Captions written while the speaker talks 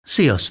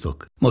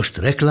Sziasztok! Most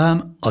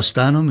reklám,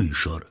 aztán a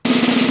műsor.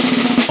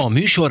 A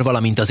műsor,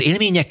 valamint az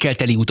élményekkel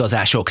teli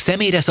utazások,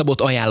 személyre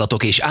szabott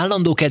ajánlatok és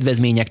állandó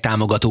kedvezmények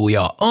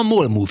támogatója a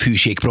MOL Move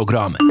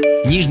hűségprogram.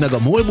 Nyisd meg a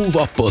MOL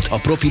Move appot, a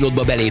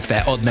profilodba belépve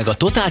add meg a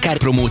Totalkár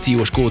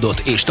promóciós kódot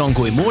és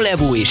tankolj MOL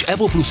Evo és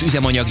Evo Plus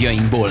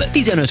üzemanyagjainkból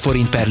 15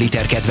 forint per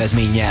liter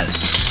kedvezménnyel.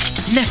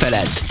 Ne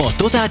feledd, a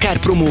Totalkár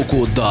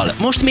promókóddal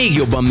most még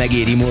jobban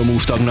megéri MOL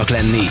Move tagnak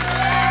lenni.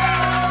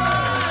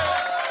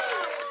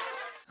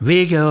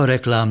 Vége a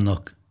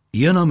reklámnak,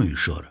 jön a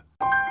műsor.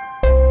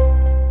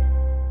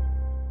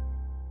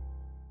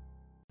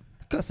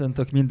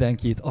 Köszöntök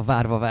mindenkit a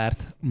várva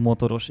várt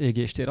motoros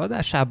égéstér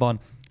adásában,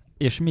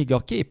 és míg a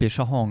kép és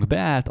a hang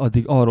beállt,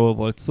 addig arról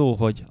volt szó,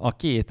 hogy a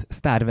két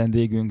sztár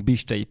vendégünk,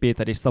 Bistei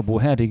Péter és Szabó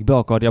Henrik be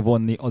akarja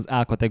vonni az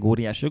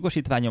A-kategóriás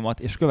jogosítványomat,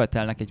 és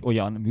követelnek egy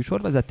olyan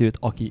műsorvezetőt,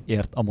 aki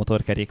ért a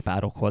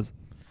motorkerékpárokhoz.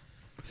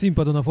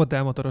 Színpadon a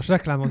fotelmotoros,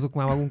 reklámozzuk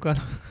már magunkat.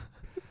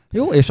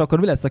 Jó, és akkor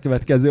mi lesz a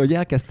következő, hogy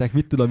elkezdtek,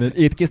 mit tudom én,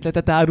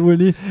 étkészletet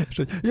árulni, és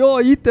hogy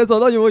jaj, itt ez a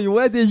nagyon jó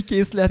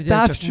edénykészlet,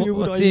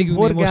 távcsőuraim,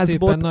 most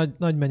éppen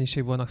nagy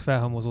mennyiség vannak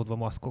felhamozódva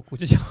maszkok,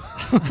 úgyhogy...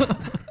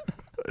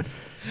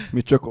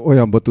 Mi csak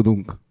olyanba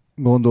tudunk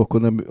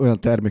gondolkodni, olyan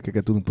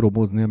termékeket tudunk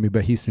promózni,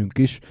 amiben hiszünk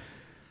is,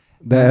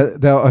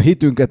 de a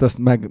hitünket azt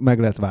meg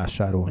lehet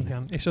vásárolni.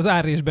 Igen, és az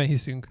árrésben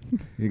hiszünk.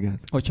 Igen.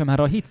 Hogyha már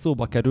a hit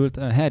szóba került,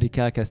 Henrik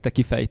elkezdte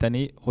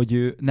kifejteni, hogy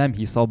ő nem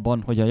hisz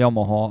abban, hogy a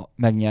Yamaha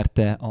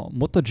megnyerte a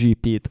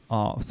MotoGP-t,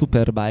 a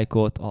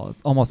Superbike-ot, az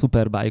AMA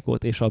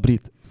Superbike-ot és a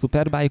Brit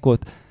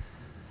Superbike-ot.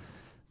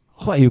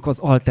 Halljuk az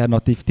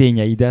alternatív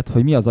tényeidet,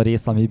 hogy mi az a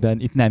rész, amiben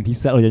itt nem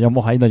hiszel, hogy a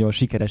Yamaha egy nagyon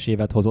sikeres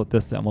évet hozott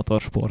össze a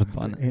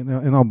motorsportban.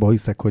 Én abban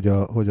hiszek, hogy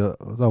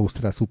az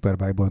Ausztrál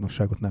Superbike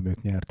bajnokságot nem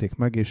ők nyerték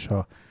meg, és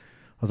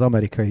az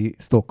amerikai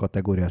stock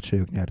kategóriát sem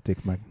ők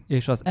nyerték meg.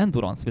 És az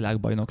Endurance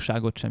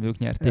világbajnokságot sem ők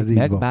nyerték Ez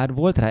meg, bár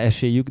volt rá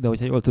esélyük, de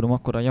hogyha jól tudom,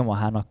 akkor a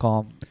Yamahának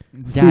a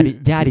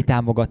gyári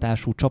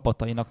támogatású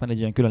csapatainak van egy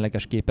olyan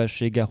különleges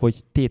képessége,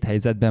 hogy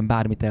téthelyzetben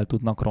bármit el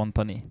tudnak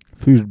rontani.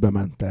 Füstbe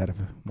ment terv,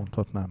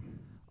 mondhatnám.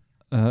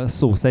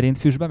 Szó szerint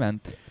füstbe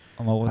ment?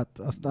 Hát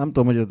azt nem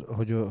tudom,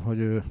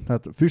 hogy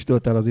hát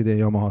füstölt el az idén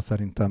Yamaha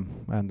szerintem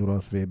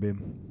Endurance VB-n.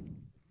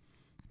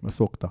 Mert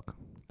szoktak.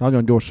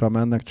 Nagyon gyorsan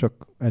mennek,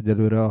 csak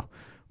egyelőre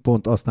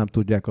pont azt nem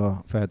tudják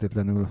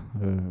feltétlenül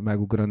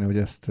megugrani, hogy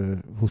ezt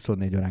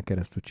 24 órán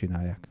keresztül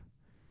csinálják.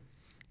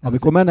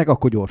 Amikor mennek,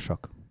 akkor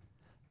gyorsak.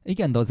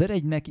 Igen, de az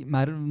R1-nek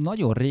már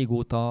nagyon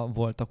régóta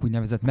voltak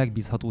úgynevezett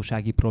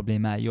megbízhatósági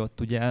problémái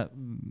ott, ugye?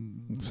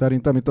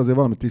 Szerintem itt azért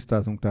valamit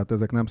tisztázunk, tehát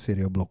ezek nem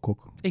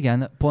szériablokkok.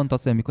 Igen, pont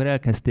az, hogy amikor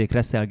elkezdték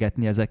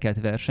reszelgetni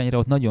ezeket versenyre,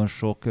 ott nagyon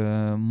sok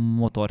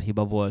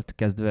motorhiba volt,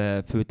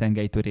 kezdve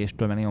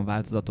főtengelytöréstől, meg nagyon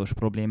változatos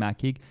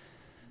problémákig,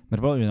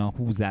 mert valójában a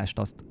húzást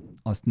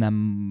azt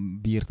nem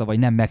bírta, vagy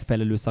nem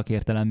megfelelő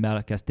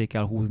szakértelemmel kezdték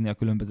el húzni a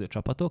különböző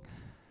csapatok.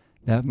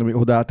 De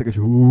odaálltak, és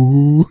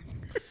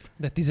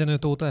De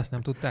 15 óta ezt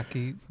nem tudták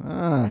ki.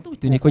 Hát úgy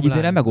tűnik, hogy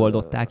idénre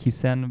megoldották,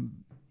 hiszen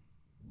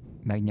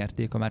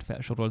megnyerték a már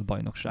felsorolt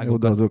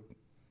bajnokságokat. Jó, de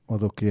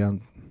azok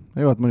ilyen...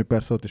 Jó, hát mondjuk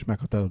persze ott is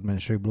meghatározott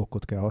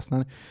mennyiségblokkot kell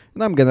használni.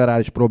 Nem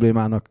generális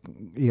problémának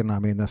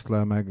írnám én ezt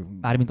le meg.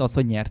 Mármint az,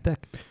 hogy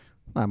nyertek?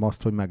 Nem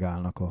azt, hogy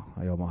megállnak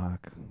a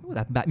Yamahák.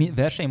 Hát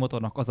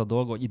versenymotornak az a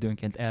dolga, hogy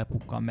időnként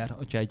elpukkan, mert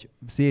hogyha egy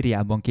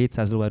szériában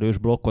 200 lóerős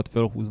blokkot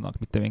fölhúznak,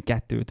 mit tudom én,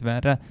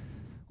 250-re,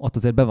 ott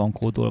azért be van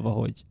kódolva,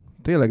 hogy...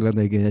 Tényleg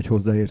lenne igény egy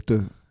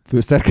hozzáértő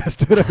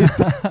főszerkesztőre.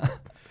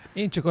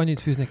 Én csak annyit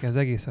fűznék az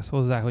egészhez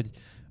hozzá, hogy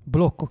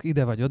blokkok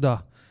ide vagy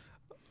oda.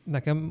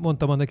 Nekem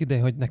mondtam annak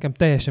idején, hogy nekem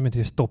teljesen mint,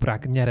 hogy a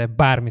Toprak nyere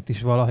bármit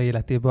is valaha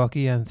életében, aki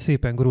ilyen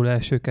szépen gurul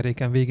első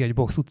keréken végig egy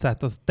box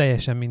utcát, az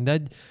teljesen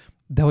mindegy,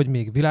 de hogy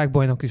még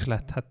világbajnok is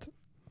lett, hát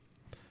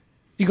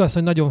igaz,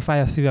 hogy nagyon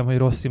fáj a szívem, hogy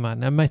Rossi már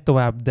nem megy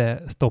tovább,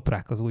 de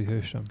Toprak az új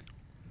hősöm.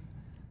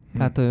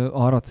 Tehát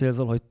arra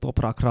célzol, hogy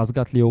Toprak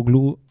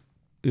Razgatlioglu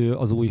ő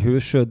az új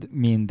hősöd,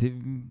 mind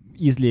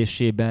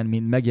ízlésében,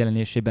 mind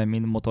megjelenésében,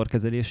 mind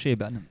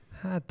motorkezelésében?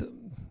 Hát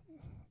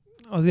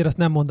azért azt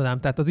nem mondanám,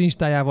 tehát az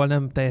instájával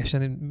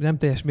nem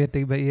teljes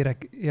mértékben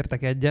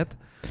értek egyet.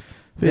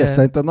 Figyelj,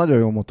 szerintem nagyon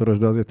jó motoros,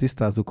 de azért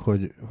tisztázzuk,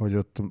 hogy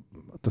ott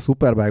a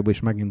Superbike-ban is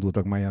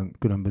megindultak már ilyen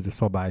különböző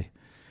szabály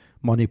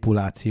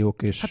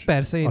manipulációk. És hát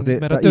persze,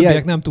 mert a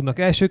többiek nem tudnak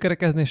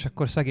elsőkerekezni, és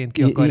akkor szegényt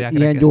ki akarják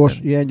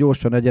rekeszteni. Ilyen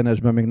gyorsan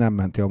egyenesben még nem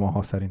ment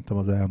Yamaha szerintem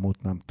az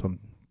elmúlt, nem tudom,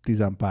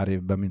 10 pár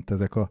évben, mint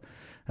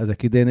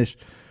ezek idén, és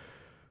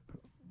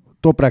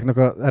Topraknak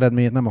az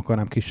eredményét nem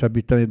akarnám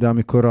kisebbíteni, de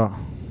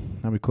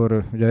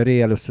amikor ugye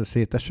Ray először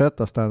szétesett,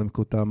 aztán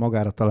amikor utána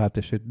magára talált,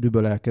 és egy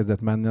düböl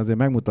elkezdett menni, azért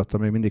megmutatta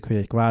még mindig, hogy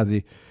egy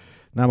kvázi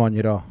nem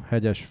annyira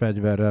hegyes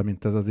fegyverrel,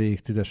 mint ez az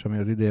EX10-es, ami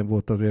az idén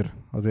volt,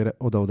 azért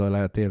oda-oda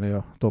lehet élni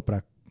a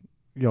Toprak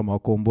Yamaha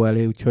kombó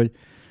elé, úgyhogy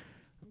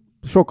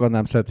sokan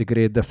nem szeretik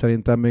Rayt, de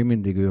szerintem még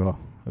mindig ő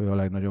a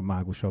legnagyobb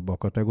mágusabb a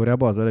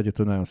kategóriában. Azzal együtt,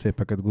 hogy nagyon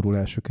szépeket gurul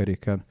első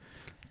keréken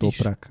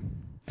Toprak.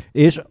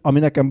 És ami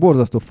nekem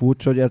borzasztó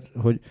furcsa,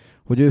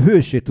 hogy hogy ő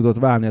hőssé tudott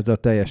válni ezzel a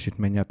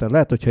teljesítménnyel. Tehát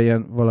lehet, hogyha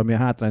ilyen valamilyen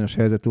hátrányos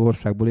helyzetű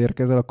országból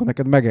érkezel, akkor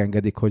neked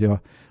megengedik, hogy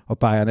a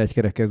pályán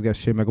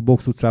egykerekezgessél, meg a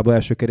box utcában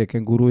első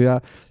keréken guruljál.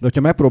 De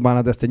hogyha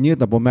megpróbálnád ezt egy nyílt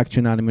napon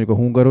megcsinálni, mondjuk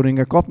a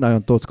Hungaroringen, kapnál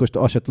olyan tockost,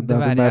 azt se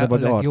tudnád, hogy merre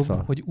vagy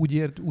arccal. Hogy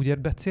úgy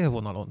ért be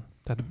célvonalon.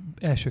 Tehát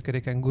első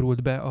keréken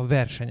gurult be a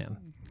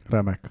versenyen.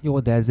 Remek. Jó,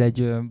 de ez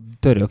egy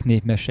török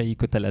népmesei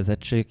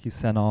kötelezettség,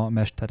 hiszen a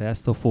mestere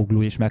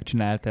Szofoglu is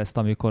megcsinálta ezt,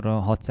 amikor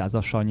a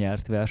 600-assal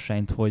nyert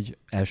versenyt, hogy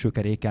első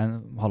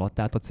keréken haladt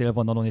át a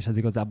célvonalon, és ez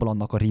igazából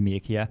annak a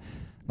remake-je.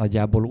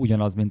 Nagyjából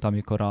ugyanaz, mint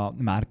amikor a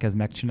Márquez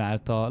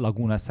megcsinálta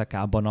Laguna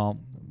Secában a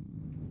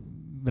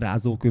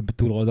rázóköbb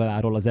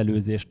túloldaláról az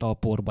előzést a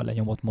porba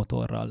lenyomott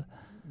motorral.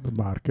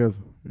 Márquez?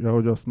 Ja,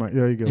 hogy azt már...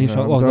 Ja, igen. És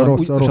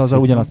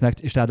azzal ugyanazt meg,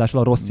 és ráadásul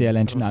a Rossi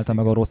ellen csinálta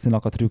meg a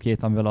Rossinak a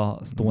trükkét, amivel a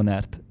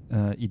Stonert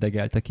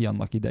idegelte ki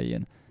annak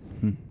idején.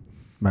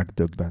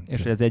 Megdöbbent.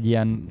 És ez egy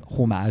ilyen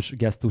homázs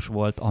gesztus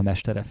volt a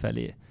mestere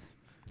felé.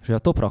 És a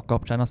Toprak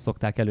kapcsán azt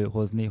szokták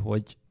előhozni,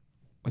 hogy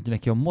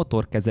neki a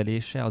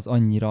motorkezelése az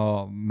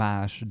annyira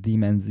más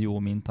dimenzió,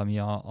 mint ami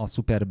a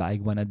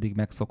Superbike-ban eddig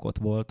megszokott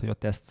volt, hogy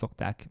ott ezt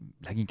szokták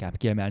leginkább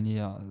kiemelni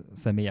a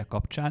személyek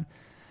kapcsán.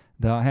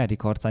 De a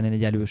Henrik harcán én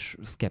egy elős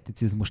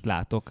szkepticizmust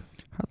látok.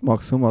 Hát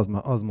maximum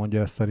az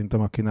mondja ezt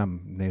szerintem, aki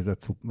nem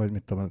nézett, vagy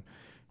mit tudom,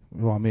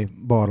 valami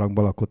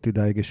barlangba lakott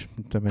idáig, és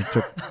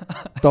csak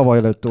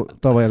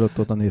tavaly előtt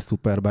óta néz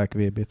Superbike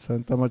VB-t.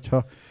 Szerintem,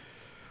 hogyha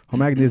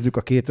megnézzük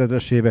a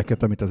 2000-es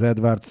éveket, amit az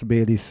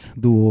Edwards-Bayliss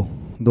duó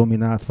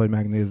dominált, vagy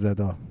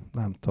megnézed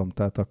nem tudom,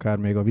 tehát akár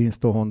még a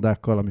Winston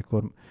Hondákkal,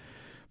 amikor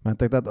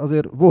mentek. Tehát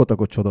azért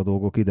voltak ott csoda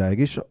dolgok idáig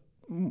is.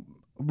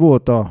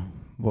 Volt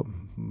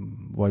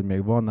vagy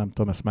még van, nem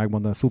tudom ezt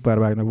megmondani, a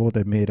Superbike-nak volt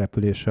egy mély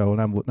repülése,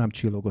 ahol nem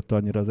csillogott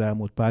annyira az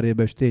elmúlt pár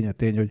évben, és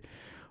tény,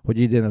 hogy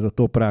idén ez a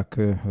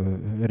Toprak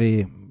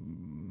Ré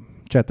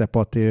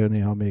Csetepaté,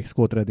 néha még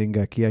Scott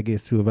Reddinggel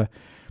kiegészülve,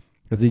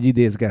 ez így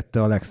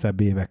idézgette a legszebb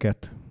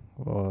éveket.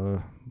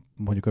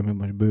 Mondjuk, ami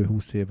most bő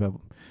 20 éve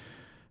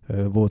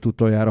volt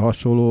utoljára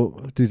hasonló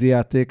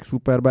tűzijáték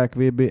Superbike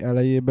VB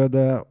elejében,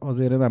 de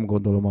azért nem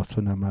gondolom azt,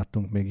 hogy nem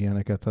láttunk még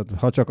ilyeneket. Hát,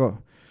 ha csak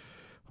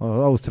az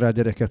ausztrál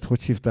gyereket,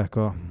 hogy hívták,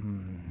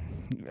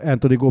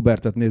 Anthony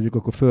Gobertet nézzük,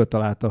 akkor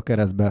föltalálta a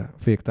keresztbe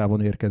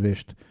féktávon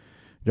érkezést.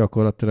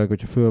 Gyakorlatilag,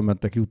 hogyha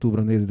fölmentek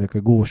YouTube-ra, nézzétek,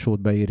 a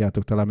GoShow-t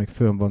beírjátok, talán még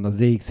fönn van, a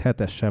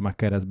ZX7-essel már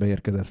keresztbe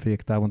érkezett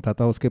féktávon, tehát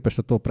ahhoz képest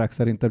a Toprak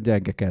szerintem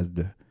gyenge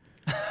kezdő.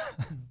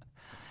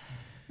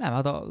 Nem,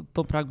 hát a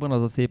Toprakban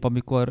az a szép,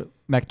 amikor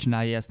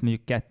megcsinálja ezt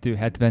mondjuk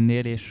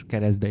 270-nél, és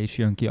keresztbe is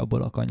jön ki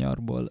abból a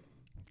kanyarból.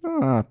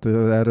 Hát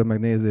erről meg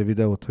nézzél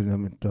videót, hogy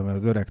nem tudom,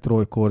 az öreg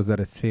Troy Corser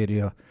egy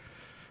széria,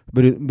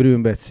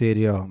 Brünbe egy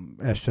széria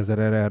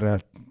S1000RR-rel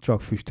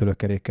csak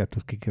füstölőkerékkel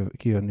tud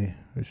kijönni.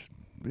 És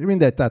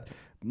mindegy, tehát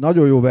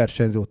nagyon jó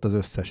versenyző ott az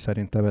összes,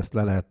 szerintem ezt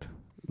le lehet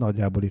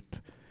nagyjából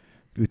itt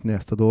ütni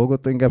ezt a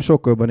dolgot. Engem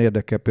sokkal jobban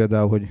érdekel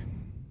például, hogy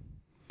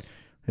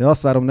én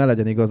azt várom, ne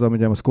legyen igazam,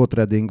 ugye a Scott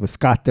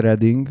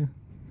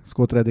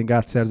Redding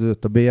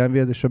átszerződött a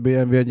BMW-hez, és a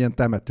BMW egy ilyen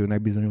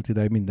temetőnek bizonyult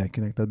ideig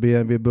mindenkinek. Tehát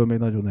BMW-ből még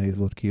nagyon nehéz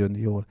volt kijönni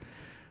jól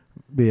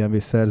BMW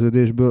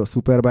szerződésből, a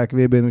Superbike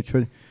VB-n,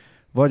 úgyhogy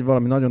vagy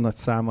valami nagyon nagy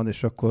szám van,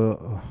 és akkor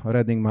a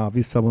Redding már a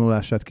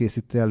visszavonulását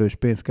készíti elő, és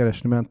pénzt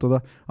keresni ment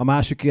oda. A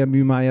másik ilyen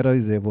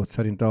műmájára volt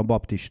szerintem a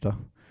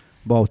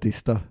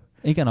Bautista.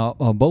 Igen,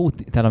 a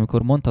tehát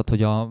amikor mondtad,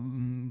 hogy a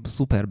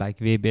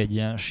Superbike VB egy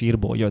ilyen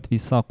sírból jött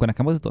vissza, akkor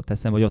nekem az jutott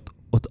eszembe, hogy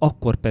ott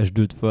akkor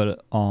pesdült föl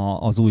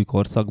az új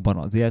korszakban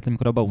az élet,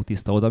 amikor a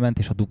Bautista odament,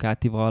 és a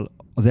Ducatival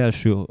az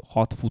első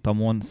 6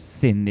 futamon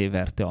szénné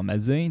verte a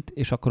mezőnyt,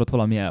 és akkor ott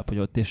valami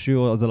elfogyott, és ő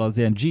azzal az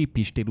ilyen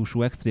GP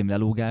stílusú extrém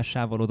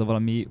lelógásával oda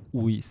valami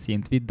új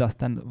szint vitt, de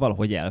aztán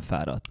valahogy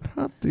elfáradt.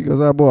 Hát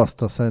igazából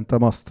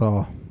szerintem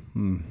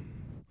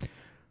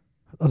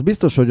az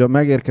biztos, hogy a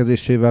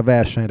megérkezésével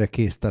versenyre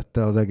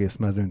késztette az egész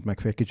mezőnyt, meg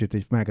egy kicsit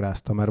így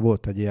megrázta, mert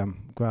volt egy ilyen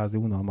kvázi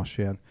unalmas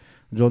ilyen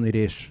Johnny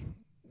Race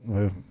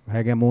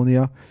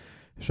hegemónia,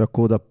 és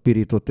akkor oda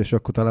pirított, és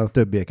akkor talán a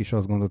többiek is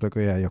azt gondoltak,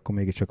 hogy akkor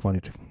mégiscsak van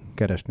itt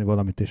keresni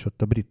valamit, és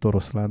ott a brit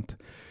oroszlánt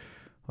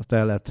azt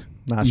el lehet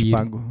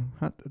náspángolni.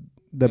 Hát,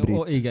 de brit.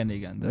 Jó,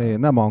 igen. De... Én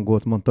nem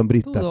angolt mondtam,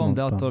 britet tudom,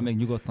 mondtam. de attól még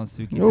nyugodtan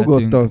szűkíthetünk.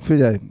 Nyugodtan,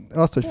 figyelj,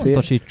 azt,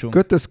 hogy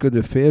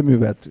kötözködő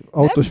félművet,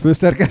 autós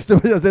főszerkesztő,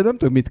 vagy azért nem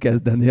tudok mit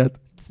kezdeni. Hát.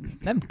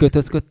 Nem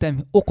kötözködtem,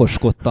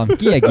 okoskodtam,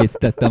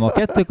 kiegészítettem. A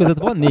kettő között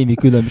van némi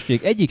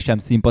különbség. Egyik sem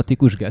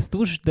szimpatikus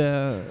gesztus, de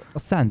a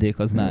szándék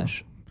az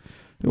más.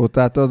 Jó,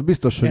 tehát az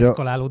biztos, hogy...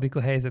 Eszkalálódik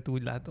a helyzet,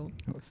 úgy látom.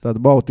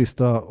 Tehát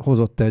Bautista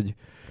hozott egy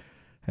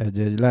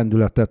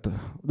lendületet.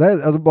 De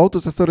az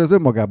Bautista az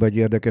önmagában egy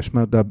érdekes,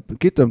 mert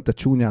kitömte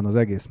csúnyán az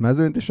egész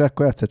mezőnyt, és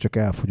akkor egyszer csak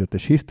elfogyott,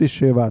 és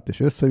hisztissé vált, és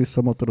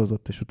össze-vissza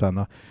motorozott, és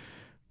utána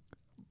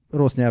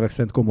rossz nyelvek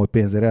szerint komoly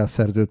pénzért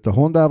elszerződött a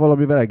Hondával,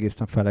 amivel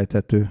egészen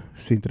felejthető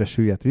szintre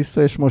süllyedt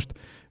vissza, és most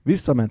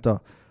visszament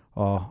a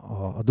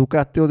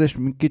Ducatihoz, és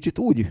kicsit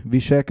úgy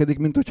viselkedik,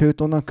 mint hogyha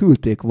őt onnan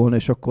küldték volna,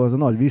 és akkor az a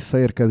nagy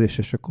visszaérkezés,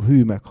 és akkor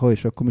hű meg ha,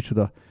 és akkor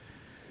micsoda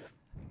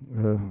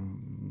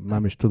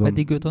nem is tudom.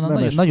 Pedig őt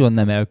onnan nagyon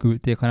nem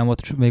elküldték, hanem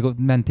ott még ott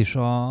ment is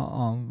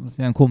az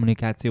ilyen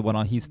kommunikációban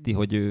a hiszti,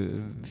 hogy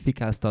ő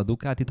fikázta a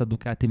Ducatit, a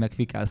Ducati meg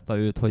fikázta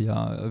őt, hogy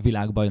a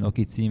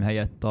világbajnoki cím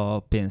helyett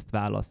a pénzt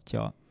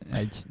választja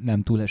egy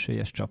nem túl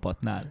esélyes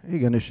csapatnál.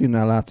 Igen, és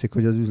innen látszik,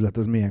 hogy az üzlet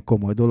az milyen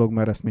komoly dolog,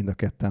 mert ezt mind a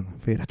ketten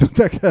félre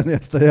tudták tenni,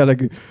 ezt a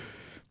jellegű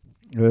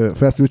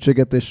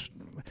feszültséget, és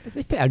ez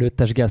egy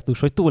felnőttes gesztus,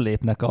 hogy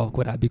túllépnek a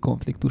korábbi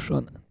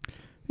konfliktuson.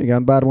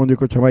 igen, bár mondjuk,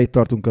 hogyha ma itt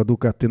tartunk a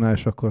Ducatinál,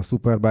 és akkor a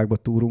Superbike-ba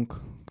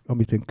túrunk,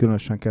 amit én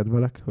különösen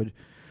kedvelek, hogy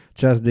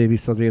Chase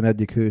Davis az én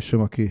egyik hősöm,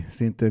 aki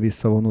szintén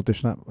visszavonult,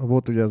 és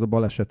volt ugye ez a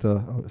baleset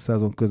a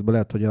szezon közben,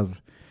 lehet, hogy az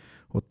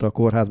ott a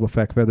kórházba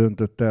fekve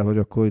döntött el, hogy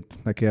akkor itt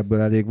neki ebből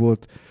elég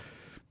volt,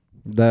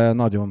 de én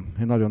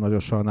nagyon-nagyon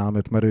sajnálom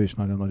őt, mert ő is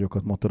nagyon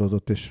nagyokat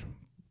motorozott, és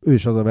ő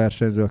is az a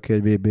versenyző, aki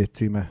egy VB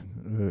címe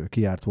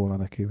kijárt volna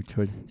neki,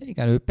 úgyhogy...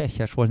 Igen, ő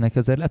pehjes volt neki,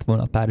 azért lett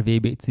volna pár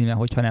VB címe,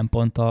 hogyha nem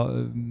pont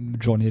a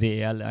Johnny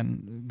Ray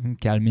ellen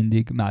kell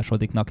mindig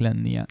másodiknak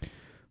lennie.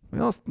 Én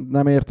azt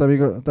nem értem,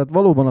 tehát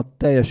valóban a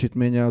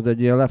teljesítménye az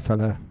egy ilyen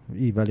lefele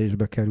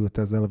ívelésbe került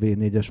ezzel a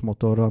V4-es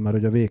motorral, mert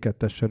ugye a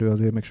V2-es erő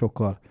azért még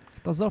sokkal...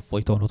 Hát azzal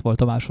folyton ott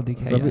volt a második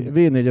helyen. A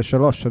V4-esre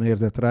lassan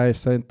érzett rá, és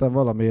szerintem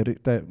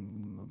valamiért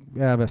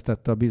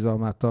elvesztette a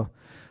bizalmát a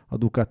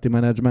Ducati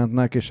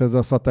managementnek, és ezzel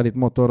a szatellit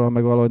motorral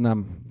meg valahogy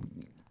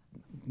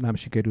nem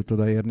sikerült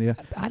odaérnie.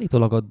 Hát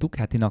állítólag a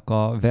Ducatinak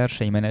a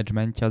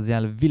versenymenedzsmentje az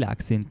ilyen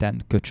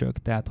világszinten köcsög,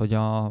 tehát hogy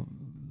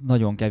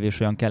nagyon kevés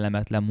olyan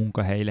kellemetlen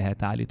munkahely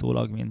lehet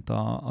állítólag, mint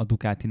a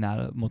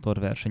Ducatinál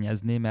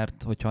motorversenyezni,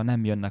 mert hogyha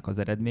nem jönnek az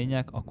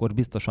eredmények, akkor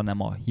biztosan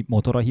nem a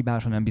motor a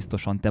hibás, hanem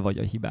biztosan te vagy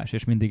a hibás,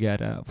 és mindig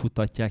erre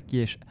futtatják ki,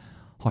 és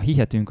ha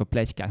hihetünk a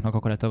pletykáknak,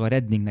 akkor a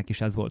Reddingnek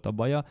is ez volt a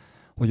baja,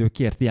 hogy ő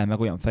kért ilyen meg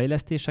olyan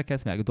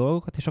fejlesztéseket, meg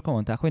dolgokat, és akkor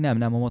mondták, hogy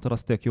nem, a motor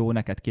az tök jó,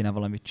 neked kéne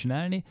valamit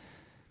csinálni.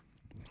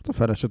 Hát a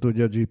fele se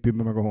tudja a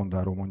GP-ben, meg a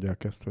Hondáról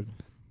mondják ezt, hogy...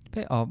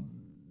 A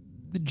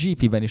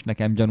GP-ben is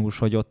nekem gyanús,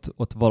 hogy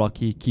ott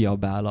valaki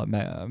kiabál a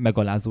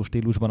megalázó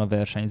stílusban a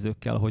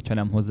versenyzőkkel, hogyha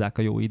nem hozzák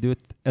a jó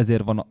időt.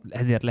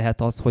 Ezért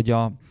lehet az, hogy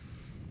a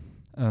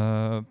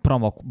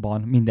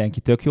Pramokban mindenki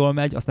tök jól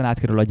megy, aztán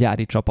átkerül a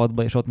gyári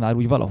csapatba, és ott már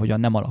úgy valahogyan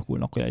nem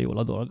alakulnak olyan jól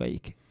a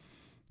dolgaik.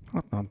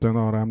 Hát nem tudom,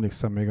 arra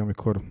emlékszem még,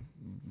 amikor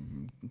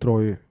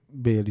Troy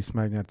Bayliss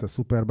megnyerte a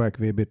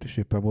Superbike VB-t, és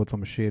éppen volt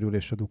valami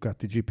sérülés a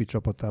Ducati GP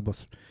csapatában,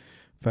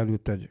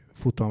 felült egy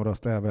futamra,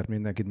 azt elvert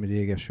mindenkit, hogy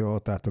égesi a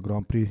határt a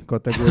Grand Prix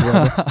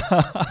kategóriába,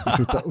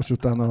 és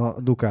utána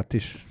a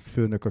Ducatis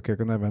főnök, akik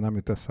a neve nem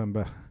jut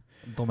eszembe.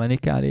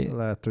 Domenicali?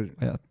 Lehet, hogy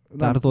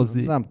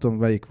nem tudom,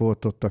 melyik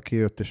volt ott, aki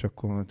jött, és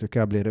akkor mondta, hogy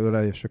káblére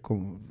ölej, és akkor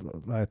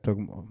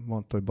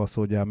mondta, hogy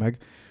baszódjál meg.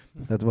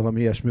 Tehát valami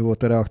ilyesmi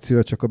volt a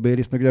reakció, csak a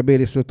Bayliss-nek. Ugye a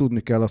Bayliss-ről tudni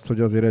kell azt, hogy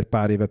azért egy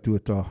pár évet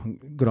ült a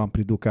Grand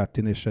Prix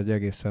Ducatin, és egy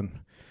egészen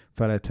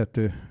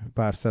felejthető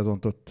pár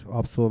szezont ott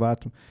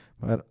abszolvált,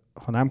 mert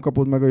ha nem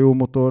kapod meg a jó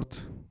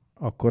motort,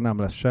 akkor nem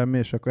lesz semmi,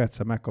 és akkor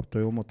egyszer megkapta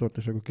a jó motort,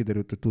 és akkor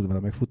kiderült, hogy tud vele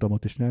még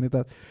futamot is nyerni.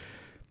 Tehát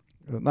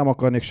nem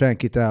akarnék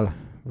senkit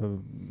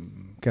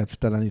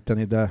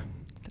elkedvteleníteni, de...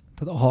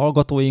 Tehát a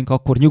hallgatóink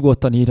akkor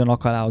nyugodtan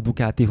írjanak alá a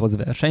Ducatihoz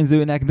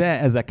versenyzőnek, de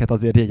ezeket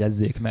azért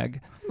jegyezzék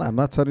meg. Nem,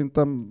 hát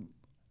szerintem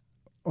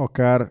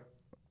akár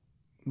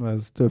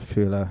ez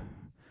többféle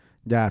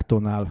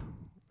gyártónál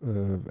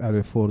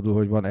előfordul,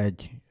 hogy van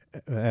egy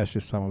első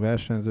számú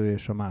versenyző,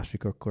 és a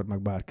másik akkor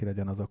meg bárki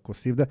legyen, az akkor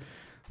szív. De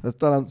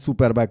talán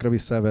Superbike-ra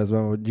visszavezve,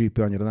 hogy GP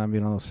annyira nem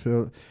villanoz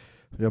föl,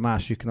 hogy a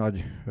másik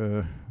nagy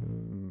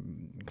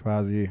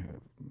kvázi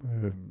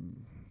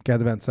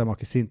kedvencem,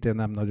 aki szintén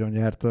nem nagyon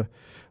nyert,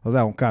 az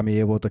Leon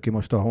Camier volt, aki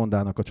most a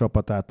Hondának a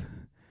csapatát,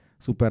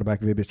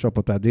 Superbike VB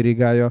csapatát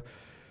dirigálja,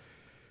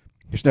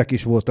 és neki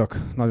is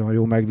voltak nagyon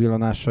jó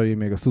megvillanásai,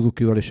 még a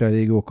Suzuki-val is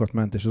elég jókat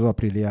ment, és az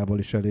Apriliával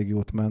is elég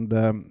jót ment,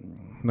 de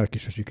neki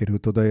is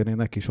sikerült odaérni,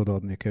 neki is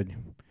odaadnék egy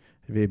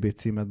VB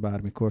címet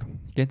bármikor.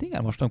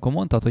 Igen, most amikor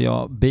mondtad, hogy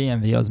a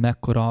BMW az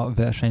mekkora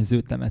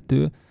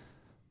versenyzőtemető,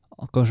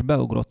 akkor most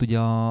beugrott ugye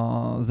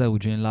az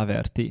Eugene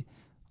Laverty,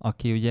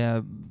 aki ugye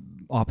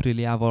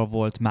Apriliával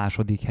volt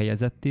második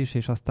helyezett is,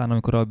 és aztán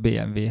amikor a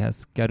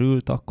BMW-hez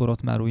került, akkor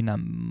ott már úgy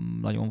nem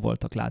nagyon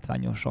voltak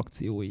látványos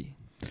akciói.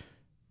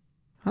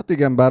 Hát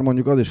igen, bár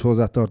mondjuk az is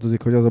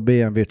hozzátartozik, hogy az a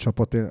BMW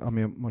csapat,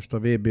 ami most a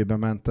VB-be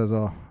ment, ez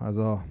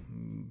a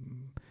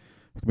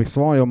még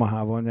Swan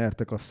Yamaha-val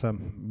nyertek, azt hiszem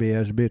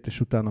BSB-t, és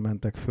utána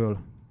mentek föl.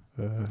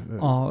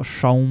 A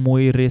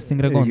Xiaomi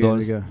Racingre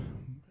gondolsz? Igen.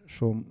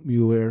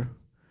 Xiaomi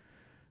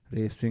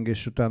Racing,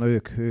 és utána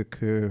ők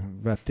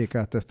vették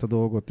át ezt a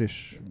dolgot,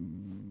 és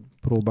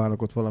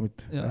próbálnak ott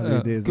valamit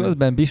elidézni.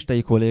 Közben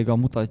Bistei kolléga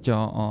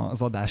mutatja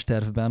az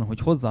adástervben, hogy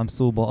hozzám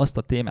szóba azt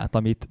a témát,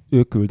 amit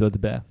ő küldött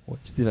be, hogy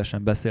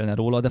szívesen beszélne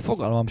róla, de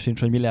fogalmam sincs,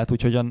 hogy mi lehet,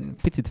 úgyhogy olyan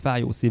picit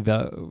fájó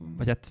szívvel,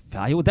 vagy hát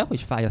fájó, de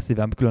hogy fáj a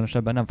szívem,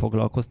 különösebben nem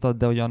foglalkoztat,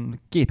 de olyan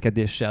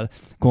kétkedéssel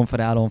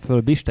konferálom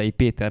föl Bistei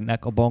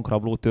Péternek a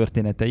bankrabló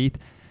történeteit.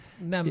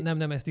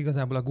 Nem, ezt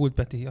igazából a Guld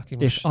Peti, aki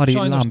most és Ari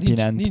sajnos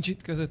Lampinen. nincs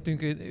itt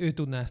közöttünk, ő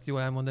tudná ezt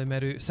jól elmondani,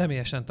 mert ő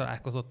személyesen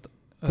találkozott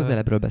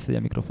Közelebbről beszélj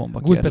a mikrofonba,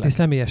 Guld Peti kérlek.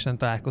 személyesen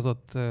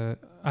találkozott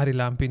Ari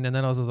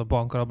Lampinennel, azaz a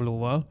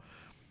bankrablóval.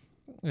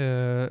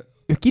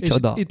 Ő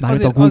kicsoda? Itt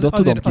Mármint a Guldot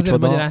tudom azért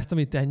kicsoda. magyaráztam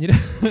itt ennyire.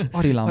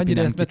 Ari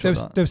Lampinen Annyira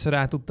kicsoda. többször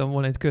át tudtam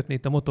volna itt kötni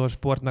itt a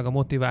motorsport, meg a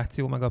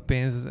motiváció, meg a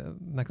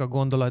pénznek a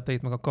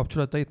gondolatait, meg a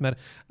kapcsolatait, mert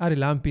Ari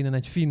Lampinen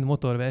egy finn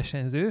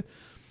motorversenyző,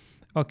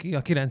 aki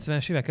a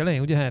 90-es évek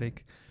elején, ugye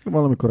Henrik?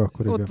 Valamikor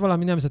akkor Ott igen.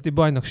 valami nemzeti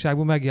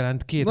bajnokságban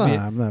megjelent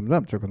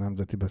Nem csak a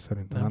nemzetibe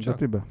szerintem. Nem csak.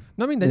 Nemzetibe?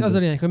 Na mindegy, az a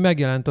lényeg, hogy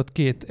megjelent ott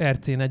 2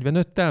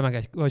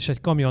 RC45-tel, vagyis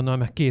egy kamionnal,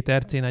 meg 2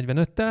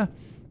 RC45-tel,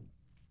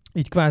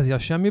 így kvázi a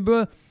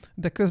semmiből,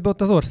 de közben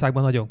ott az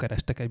országban nagyon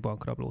kerestek egy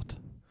bankrablót.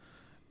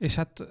 És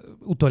hát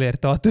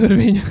utolérte a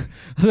törvény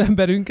az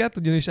emberünket,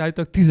 ugyanis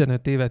állítólag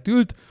 15 évet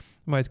ült,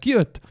 majd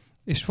kijött,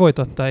 és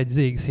folytatta egy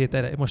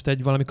ZX-7 most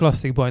egy valami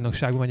klasszik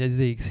bajnokságban, vagy egy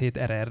ZX-7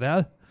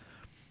 RR-rel.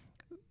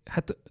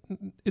 Hát,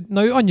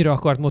 na ő annyira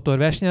akart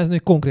motorversenyezni,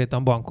 hogy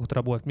konkrétan bankot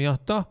rabolt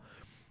miatta,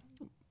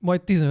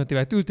 majd 15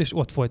 évet ült, és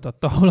ott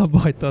folytatta, ahol abba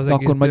hagyta az De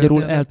egész akkor magyarul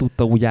történetet. el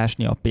tudta úgy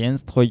ásni a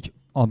pénzt, hogy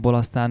abból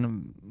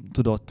aztán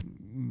tudott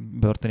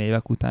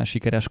börtönévek után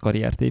sikeres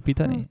karriert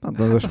építeni? Nem,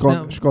 de az a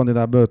nem.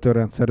 skandináv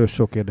börtönrendszerről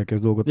sok érdekes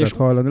dolgot És- lehet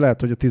hallani. Lehet,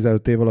 hogy a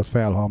 15 év alatt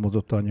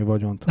felhalmozott annyi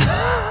vagyont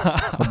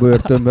a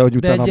börtönbe, hogy De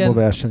utána egy ilyen- abba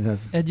versenyez.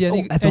 Egy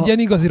ilyen, ez egy a- ilyen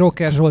igazi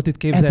Rocker Zsoltit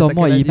képzeltek Ez a el,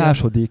 mai egy ilyen-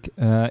 második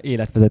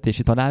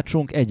életvezetési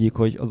tanácsunk. Egyik,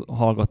 hogy az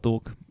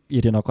hallgatók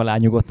írjanak alá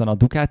nyugodtan a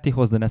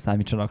Ducatihoz, de ne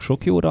számítsanak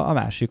sok jóra. A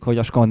másik, hogy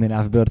a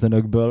skandináv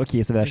börtönökből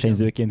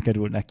készversenyzőként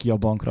kerülnek ki a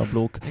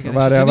bankrablók. Igen,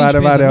 Várjál, és ha nincs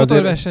pénz a azért-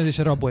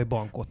 motorversenyzésre, rabolj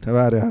bankot. Te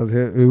várjál,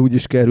 azért ő úgy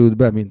is került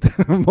be, mint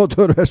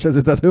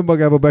motorversenyző, tehát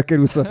önmagába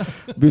bekerülsz a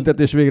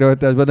büntetés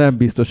végrehajtásba, nem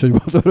biztos, hogy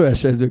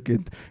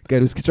motorversenyzőként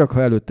kerülsz ki, csak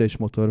ha előtte is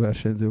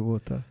motorversenyző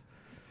voltál.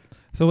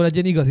 Szóval egy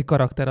ilyen igazi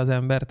karakter az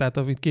ember, tehát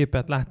amit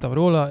képet láttam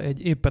róla,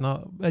 éppen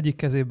egyik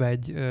kezében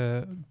egy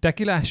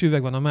tekilás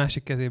üveg van, a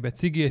másik kezében egy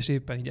cigi, és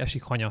éppen így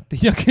esik hanyatt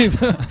így a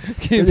képen.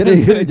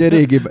 Egy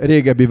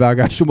régebbi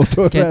vágású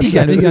motorverseny.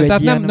 Igen, ő Igen, egy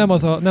tehát ilyen-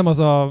 nem az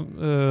a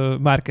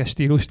Márquez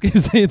stílust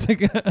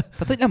képzeljétek el.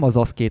 Tehát, hogy nem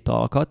az két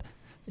alkat.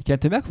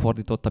 Egyébként ő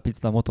megfordította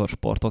picit a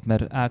motorsportot,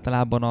 mert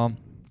általában a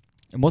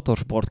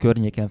motorsport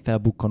környéken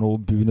felbukkanó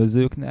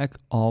bűnözőknek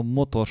a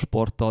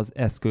motorsport az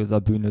eszköz a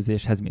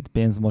bűnözéshez, mint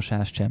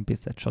pénzmosás,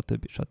 csempészet,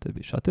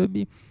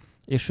 stb.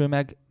 És ő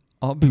meg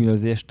a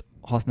bűnözést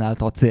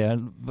használta a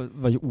cél,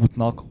 vagy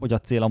útnak, hogy a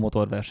cél a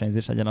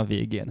motorversenyzés legyen a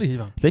végén. Így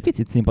van. Ez egy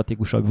picit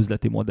szimpatikusabb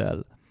üzleti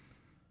modell.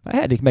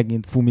 Henrik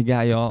megint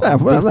fumigálja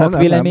Nem, a nem,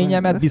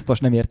 szakvéleményemet, nem. biztos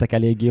nem értek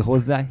eléggé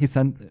hozzá,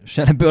 hiszen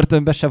se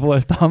börtönbe se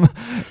voltam,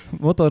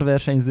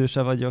 motorversenyző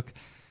se vagyok.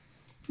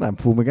 Nem,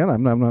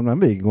 nem,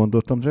 végig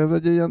gondoltam, hogy ez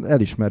egy ilyen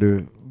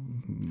elismerő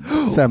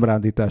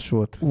szemrándítás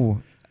volt.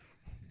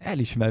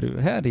 Elismerő.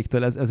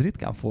 Henriktől ez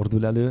ritkán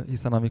fordul elő,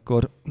 hiszen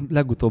amikor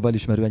legutóbb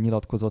elismerően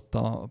nyilatkozott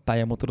a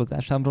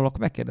pályamotorozásámról, akkor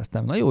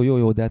megkérdeztem, na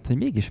jó, de hát, hogy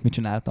mégis mit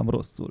csináltam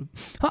rosszul?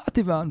 Hát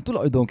Iván,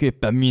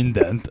 tulajdonképpen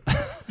mindent.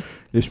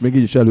 És még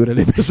így is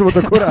előrelépés volt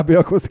a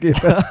korábbiakhoz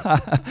képest.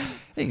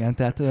 Igen,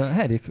 tehát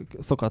Henrik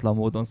szokatlan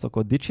módon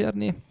szokott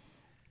dicsérni,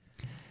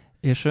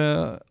 és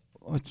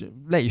hogy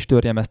le is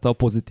törjem ezt a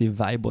pozitív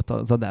vibe-ot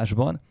az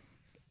adásban,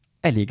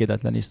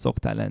 elégedetlen is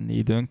szoktál lenni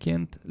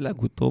időnként.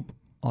 Legutóbb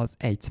az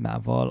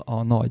Eitzmával,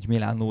 a nagy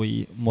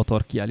milánói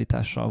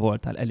motorkiállítással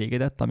voltál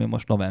elégedett, ami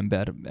most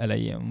november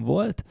elején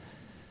volt,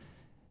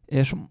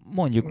 és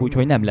mondjuk úgy,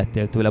 hogy nem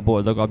lettél tőle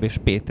boldogabb, és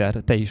Péter,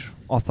 te is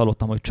azt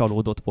hallottam, hogy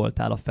csalódott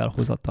voltál a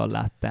felhozattal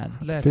láttán.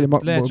 Lehet,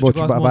 Figyelj, hogy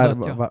csak azt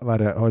mondatja.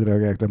 várj, hagyj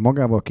reagáljak, de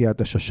magával a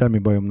kiáltással semmi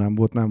bajom nem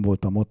volt, nem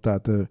voltam ott,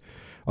 tehát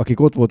akik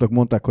ott voltak,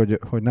 mondták,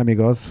 hogy nem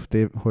igaz,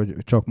 hogy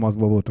csak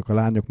maszkba voltak a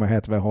lányok,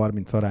 mert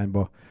 70-30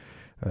 arányba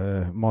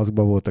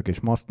maszkba voltak és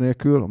maszk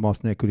nélkül, a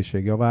maszk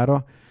nélküliség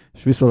javára,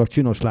 és viszonylag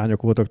csinos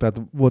lányok voltak,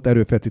 tehát volt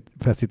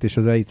erőfeszítés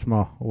az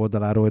EICMA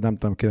oldaláról, hogy nem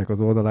tudom kinek az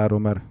oldaláról,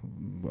 mert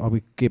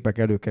amik képek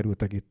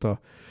előkerültek itt a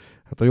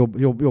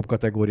jobb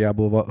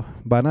kategóriából,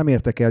 bár nem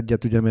értek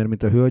egyet, ugye, mert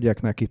mint a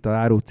hölgyeknek itt a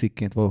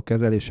árucikként való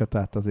kezelése,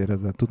 tehát azért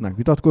ezzel tudnánk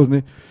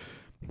vitatkozni,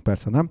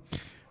 persze nem.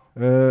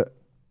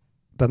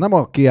 Tehát nem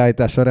a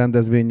kiállítás a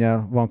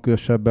rendezvénnyel van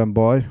különösebben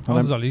baj,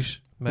 hanem Azzal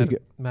is, mert,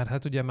 Igen. mert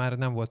hát ugye már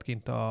nem volt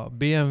kint a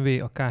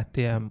BMW, a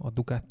KTM, a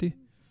Ducati,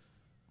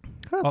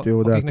 hát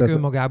jó, de akiknek ez,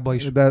 önmagában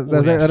is de ez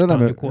óriási erre,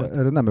 standjuk volt.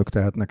 erre nem ők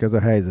tehetnek, ez a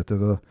helyzet,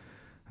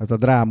 ez a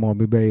dráma,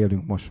 amiben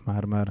élünk most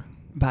már.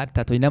 Bár,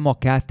 tehát, hogy nem a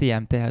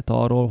KTM tehet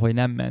arról, hogy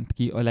nem ment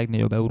ki a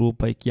legnagyobb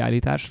európai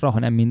kiállításra,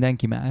 hanem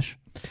mindenki más.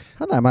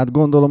 Hát nem, hát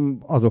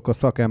gondolom azok a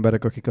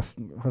szakemberek, akik hát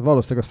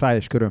valószínűleg a száj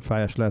és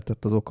körömfájás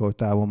lehetett az oka, hogy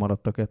távol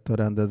maradtak ettől a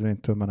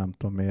rendezvénytől, mert nem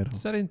tudom miért.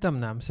 Szerintem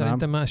nem.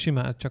 Szerintem már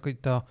simán csak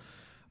itt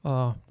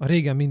a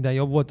régen minden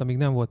jobb volt, amíg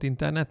nem volt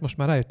internet. Most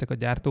már rájöttek a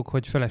gyártók,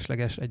 hogy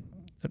felesleges egy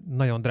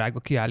nagyon drága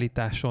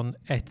kiállításon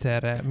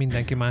egyszerre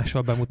mindenki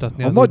mással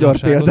bemutatni A az magyar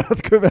újdonságot.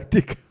 példát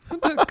követik.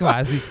 De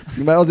kvázi.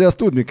 Mert azért azt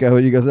tudni kell,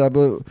 hogy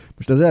igazából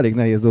most ez elég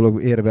nehéz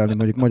dolog érvelni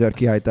mondjuk magyar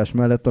kiállítás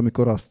mellett,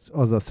 amikor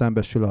azzal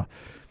szembesül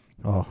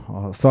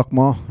a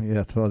szakma,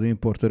 illetve az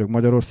importőrök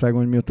Magyarországon,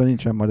 hogy mióta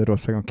nincsen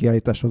Magyarországon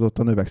kiállítás,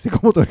 azóta növekszik a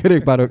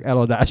motorkerékpárok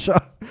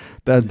eladása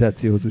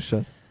tendenciózusan.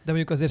 De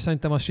mondjuk azért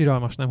szerintem az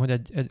siralmas, nem,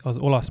 hogy az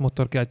olasz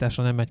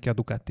motorkiállításra nem megy ki a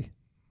Ducati.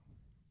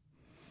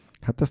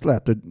 Hát ezt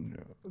lehet, hogy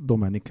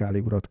Domenicali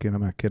urat kéne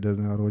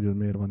megkérdezni arról, hogy ez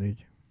miért van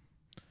így.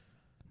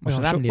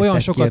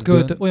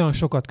 Olyan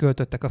sokat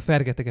költöttek a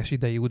fergeteges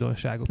idei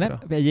újdonságokra. Nem,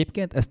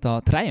 egyébként ezt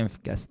a Triumph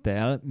kezdte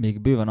el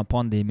még bőven a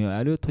pandémia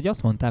előtt, hogy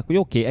azt mondták, hogy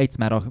oké,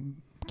 egyszerre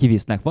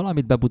kivisznek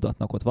valamit,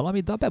 bemutatnak ott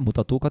valamit, de a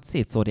bemutatókat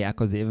szétszórják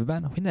az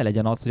évben, hogy ne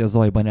legyen az, hogy a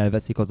zajban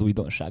elveszik az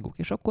újdonságok.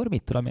 És akkor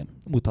mit tudom én,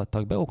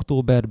 mutattak be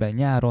októberben,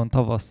 nyáron,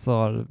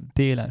 tavasszal,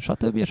 télen,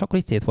 stb. És akkor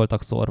így szét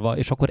voltak szórva,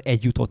 és akkor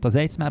egy jutott az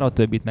egyszerre, a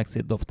többit meg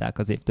szétdobták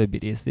az év többi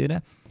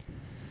részére.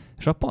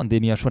 És a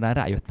pandémia során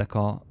rájöttek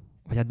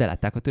vagy hát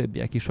belátták a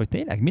többiek is, hogy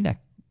tényleg minek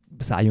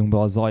szálljunk be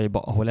a zajba,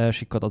 ahol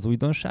elsikkad az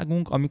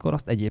újdonságunk, amikor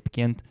azt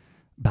egyébként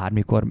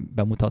bármikor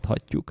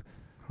bemutathatjuk.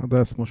 De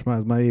ez most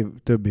már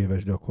több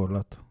éves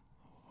gyakorlat,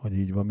 hogy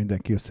így van,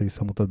 mindenki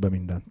össze-vissza mutat be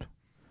mindent.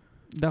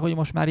 De hogy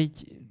most már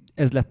így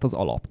ez lett az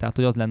alap, tehát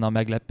hogy az lenne a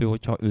meglepő,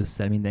 hogyha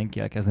ősszel mindenki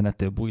elkezdene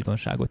több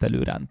újdonságot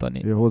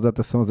előrántani. Jó,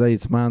 hozzáteszem, az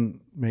Eitzmann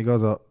még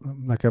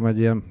nekem egy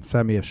ilyen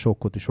személyes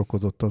sokkot is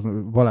okozott.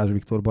 Balázs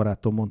Viktor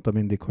barátom mondta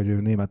mindig, hogy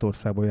ő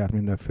Németországban járt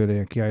mindenféle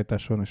ilyen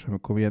kiállításon, és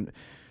amikor ilyen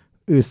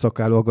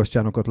ősszakálló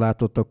agasztjánokat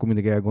látott, akkor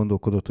mindig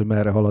elgondolkodott, hogy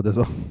merre halad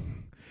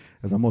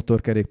ez a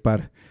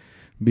motorkerékpár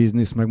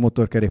biznisz, meg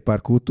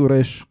motorkerékpár kultúra,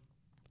 és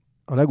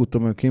a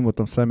legutóbb, amikor én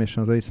voltam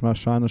személyesen az Eitzmann,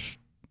 sajnos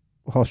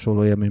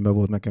hasonló élményben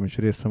volt nekem is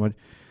részem, hogy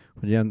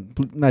ilyen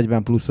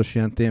 40 pluszos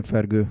ilyen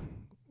tényfergő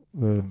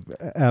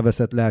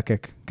elveszett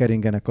lelkek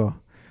keringenek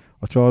a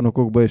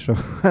csarnokokba, és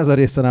ez a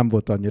része nem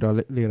volt annyira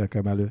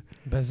lélekemelő.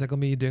 Bezzeg a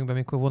mi időnkben,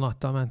 mikor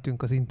vonattal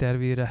mentünk az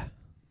intervére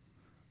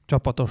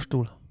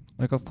csapatostul.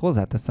 Még azt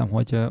hozzáteszem,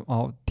 hogy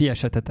a ti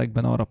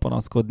esetetekben arra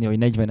panaszkodni, hogy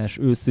 40-es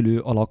őszülő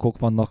alakok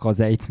vannak az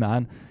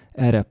Eitzmann,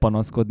 erre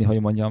panaszkodni,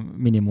 hogy mondjam,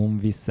 minimum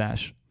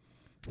visszás.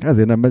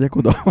 Ezért nem megyek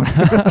oda.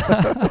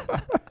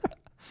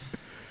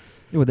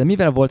 Jó, de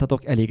mivel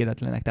voltatok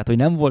elégedetlenek? Tehát, hogy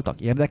nem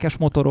voltak érdekes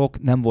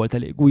motorok, nem volt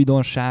elég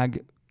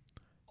újdonság,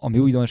 ami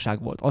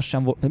újdonság volt, az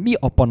sem volt. Mi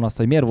a panasz,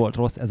 hogy miért volt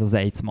rossz ez az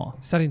Eitzmann?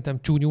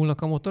 Szerintem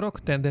csúnyulnak a motorok,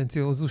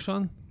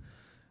 tendenciózusan,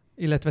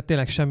 illetve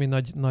tényleg semmi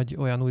nagy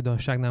olyan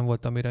újdonság nem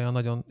volt, amire olyan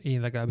nagyon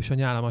én legalábbis a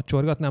nyálamat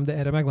csorgatnám, de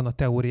erre megvan a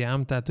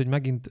teóriám, tehát, hogy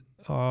megint,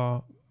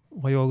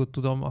 ha jól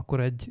tudom, akkor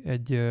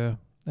egy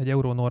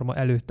eurónorma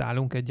előtt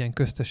állunk egy ilyen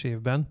köztes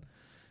évben,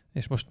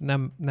 és most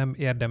nem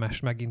érdemes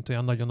megint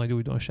olyan nagyon nagy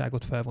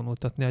újdonságot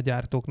felvonultatni a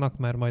gyártóknak,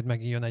 mert majd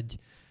megint jön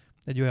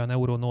egy olyan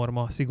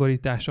eurónorma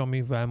szigorítás,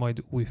 amivel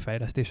majd új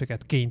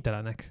fejlesztéseket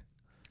kénytelenek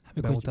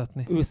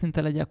bemutatni.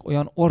 Őszinte legyek,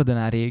 olyan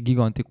ordinári,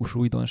 gigantikus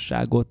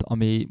újdonságot,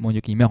 ami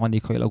mondjuk így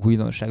mechanikailag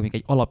újdonság, még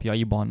egy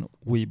alapjaiban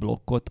új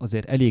blokkot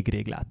azért elég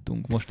rég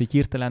láttunk. Most így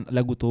hirtelen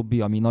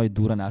legutóbbi, ami nagy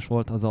durranás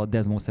volt, az a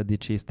Desmos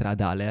Edici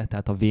Stradale,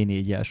 tehát a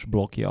V4-es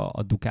blokkja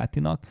a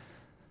Ducatinak.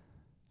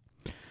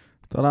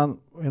 Talán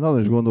én azon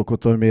is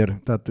gondolkodtam, hogy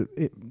miért. Tehát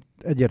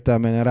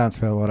egyértelműen a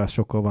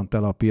ráncfelvarrásokkal van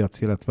tele a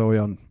piac, illetve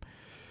olyan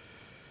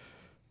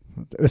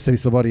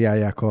össze-vissza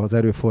variálják az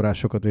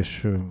erőforrásokat,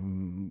 és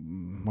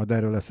majd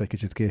erről lesz egy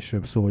kicsit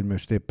később szó, hogy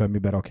most éppen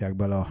mibe rakják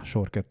bele a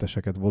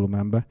sorketteseket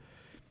volumenbe,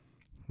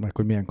 meg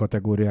hogy milyen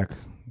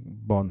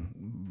kategóriákban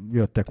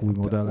jöttek új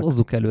modellek.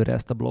 Hozzuk előre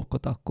ezt a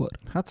blokkot akkor.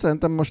 Hát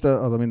szerintem most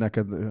az, ami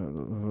neked...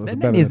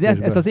 Nézd,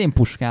 ez az én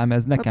puskám,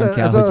 ez nekem hát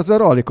kell, ez, ez a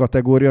rally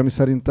kategória, ami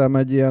szerintem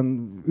egy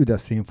ilyen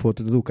üdes színfolt.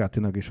 A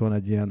Ducatinak is van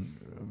egy ilyen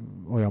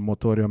olyan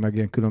motorja, meg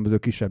ilyen különböző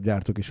kisebb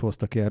gyártók is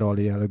hoztak ilyen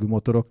rally jellegű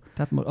motorok.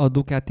 Tehát a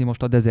Ducati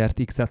most a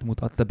Desert X-et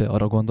mutatta be,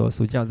 arra gondolsz,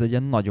 ugye? Az egy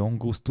ilyen nagyon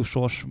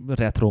gusztusos,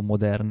 retro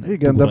modern.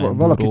 Igen, de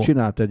valaki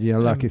csinált egy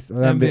ilyen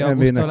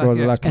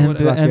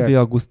MV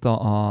Agusta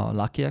a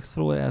Lucky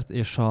Explorer-t,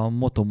 és a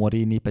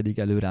Motomorini pedig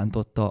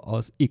előrántotta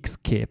az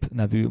X-Cape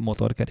nevű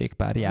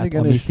motorkerékpárját,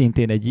 igen, ami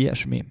szintén egy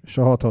ilyesmi. És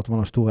a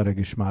 660-as Touareg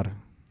is már.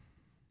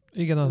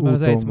 Igen, az már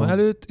az Eitzmann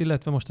előtt,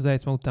 illetve most az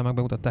Eitzmann után meg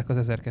bemutatták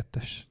az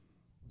 1002-es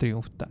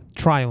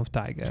Triumph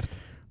Tiger-t.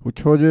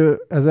 Úgyhogy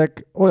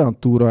ezek olyan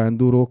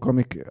túra-endúrók,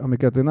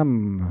 amiket én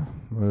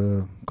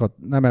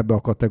nem ebbe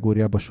a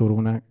kategóriába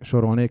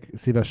sorolnék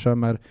szívesen,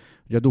 mert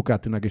ugye a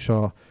Ducatinak is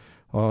a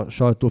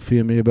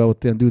sajtófilmjében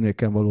ott ilyen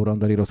dűnéken való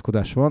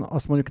randalírozkodás van.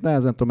 Azt mondjuk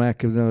nehezen tudom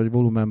elképzelni, hogy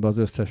volumenben az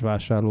összes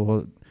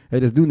vásárló,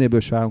 egyrészt dűnéből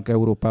se állunk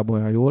Európában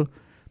olyan jól,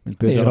 mint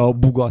például... Miért a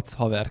Bugac,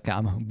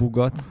 haverkám?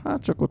 Bugac?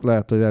 Hát csak ott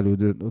lehet,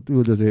 hogy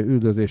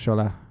üldözés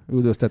alá,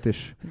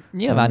 üldöztetés.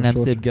 Nyilván nem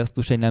szép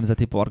gesztus egy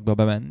nemzeti parkba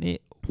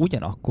bemenni.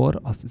 Ugyanakkor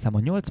azt hiszem a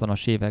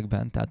 80-as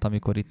években, tehát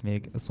amikor itt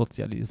még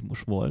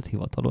szocializmus volt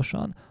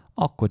hivatalosan,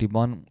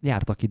 akkoriban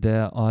jártak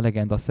ide a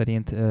legenda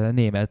szerint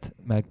német,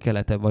 meg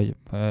kelete vagy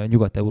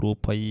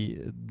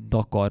nyugat-európai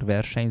Dakar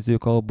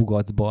versenyzők a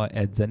Bugacba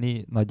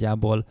edzeni,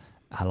 nagyjából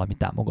állami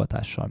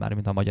támogatással,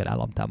 mármint a magyar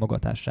állam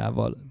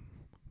támogatásával.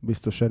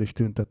 Biztos el is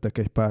tüntettek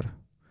egy pár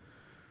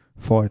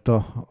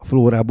fajta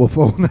flórából,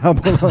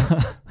 faunából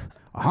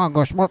a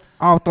hangos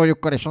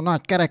autójukkal és a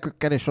nagy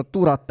kerekükkel, és ott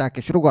turatták,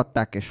 és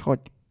rugatták, és hogy...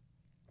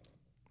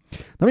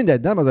 Na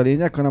mindegy, nem az a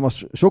lényeg, hanem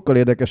az sokkal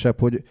érdekesebb,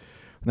 hogy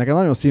nekem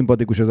nagyon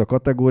szimpatikus ez a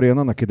kategória,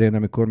 annak idején,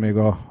 amikor még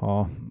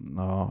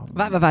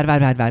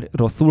Várj,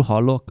 rosszul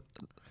hallok?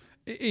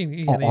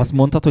 Igen, azt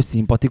mondtad, hogy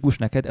szimpatikus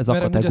neked ez a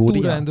kategória? Mert a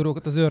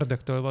túraendúrókat az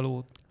ördögtől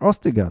való.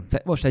 Azt igen.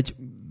 Most egy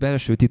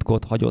belső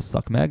titkot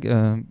hagyosszak meg.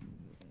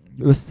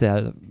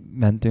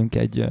 Mentünk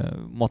egy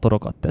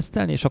motorokat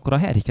tesztelni, és akkor a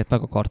Henriket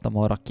meg akartam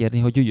arra kérni,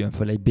 hogy üljön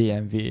föl egy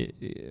BMW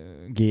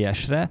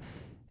GS-re,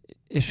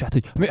 és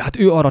hát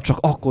ő arra csak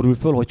akkor ül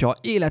föl, hogyha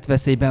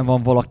életveszélyben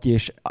van valaki,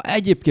 és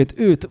egyébként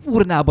őt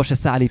urnába se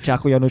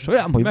szállítsák olyan,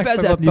 hogy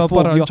vezetni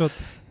fogja.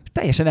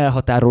 Teljesen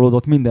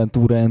elhatárolódott minden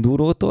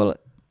túraendúrótól,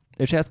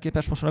 és ehhez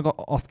képest most meg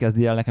azt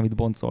kezdi el nekem itt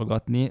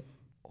boncolgatni,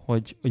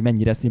 hogy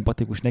mennyire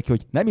szimpatikus neki,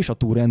 hogy nem is a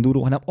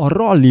túrendúró, hanem a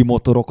rally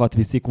motorokat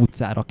viszik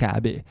utcára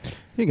kb.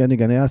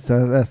 Igen,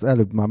 ezt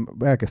előbb már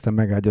elkezdtem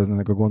megágyazni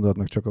ennek a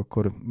gondolatnak, csak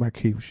akkor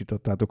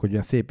meghívsítottátok, hogy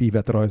ilyen szép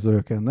ívet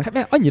rajzoljak ennek. Hát,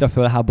 mert annyira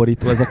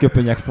felháborító ez a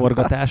köpönyeg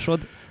forgatásod.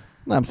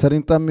 Nem,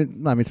 szerintem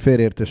nem itt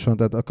félreértés van.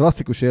 Tehát a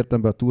klasszikus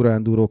értelemben a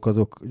túraendúrók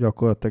azok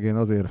gyakorlatilag én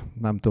azért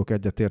nem tudok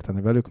egyet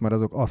érteni velük, mert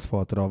azok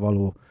aszfaltra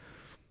való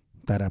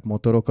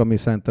terepmotorok, ami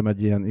szerintem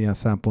egy ilyen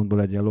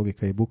szempontból egy ilyen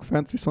logikai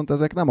bukfenc, viszont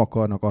ezek nem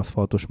akarnak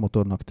aszfaltos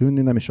motornak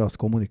tűnni, nem is azt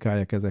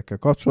kommunikálják ezekkel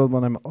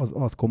kapcsolatban, hanem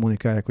azt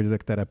kommunikálják, hogy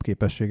ezek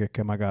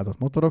terepképességekkel megáldott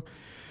motorok.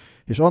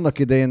 És annak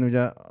idején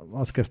ugye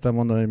azt kezdtem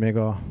mondani, hogy még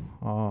a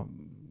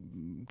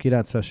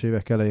 90-es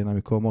évek elején,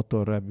 amikor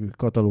motorrevű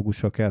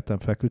katalógussal keltem,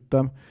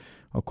 feküdtem,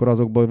 akkor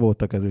azokból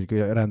voltak ez, hogy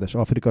rendes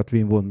Afrika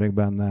Twin volt még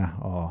benne,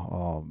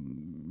 a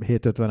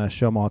 750-es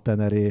Yamaha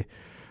Tenere,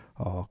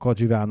 a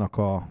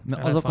Kajivának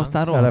azok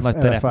aztán rohadt nagy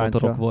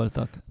terepmotorok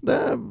voltak.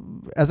 De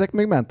ezek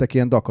még mentek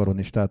ilyen Dakaron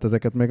is, tehát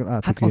ezeket még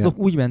láttuk. Hát azok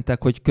úgy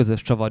mentek, hogy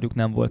közös csavarjuk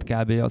nem volt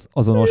kb. Az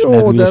azonos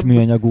nevű és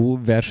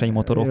műanyagú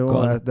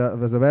versenymotorokkal. Jó, de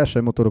ez a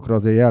versenymotorokra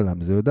azért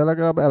jellemző, de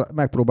legalább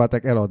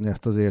megpróbálták eladni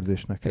ezt az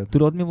érzést neked.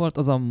 Tudod, mi volt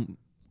az a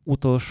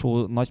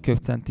utolsó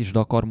nagyköpcentis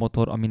Dakar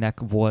motor, aminek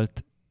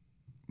volt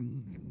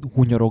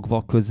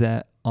hunyorogva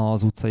köze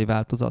az utcai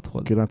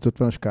változathoz?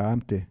 950-es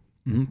KMT?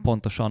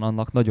 Pontosan,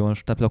 annak nagyon,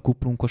 tehát a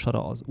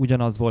kuplunkosara az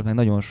ugyanaz volt, meg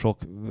nagyon sok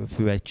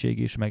főegység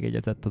is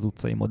megjegyezett az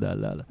utcai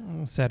modellel.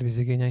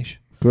 Szervizigénye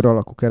is. Kör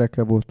alakú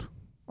kereke volt.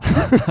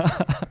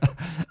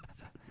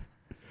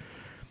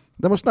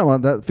 De most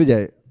nem, de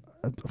figyelj,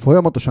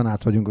 folyamatosan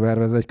át vagyunk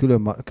verve, ez egy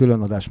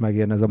külön adás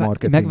megérne ez a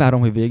marketing. Megvárom,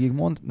 hogy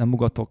végigmond, nem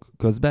ugatok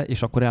közbe,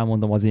 és akkor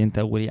elmondom az én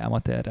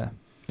teóriámat erre.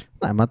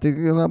 Nem, hát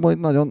igazából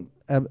nagyon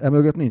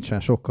emögött nincsen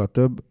sokkal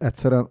több.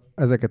 Egyszerűen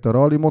ezeket a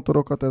rally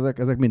motorokat,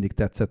 ezek mindig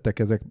tetszettek,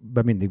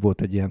 ezekben mindig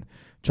volt egy ilyen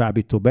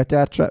csábító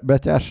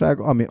betyárság,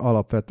 ami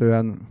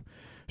alapvetően,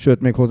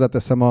 sőt, még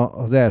hozzáteszem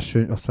az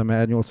első, azt hiszem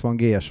R80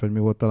 GS, vagy mi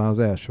volt talán az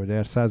első, vagy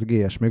R100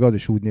 GS, még az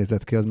is úgy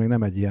nézett ki, az még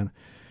nem egy ilyen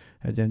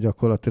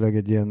gyakorlatilag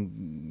egy ilyen,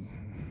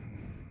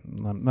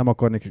 nem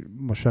akarnék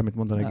most semmit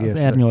mondani az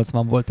GS-re.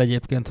 R80 volt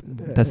egyébként,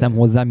 teszem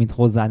hozzá, mint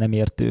hozzá nem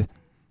értő.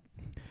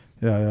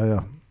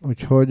 Ja.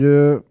 Úgyhogy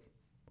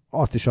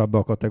azt is abba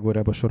a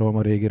kategóriába sorolom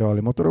a régi rally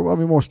motorok,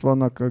 ami most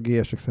vannak, a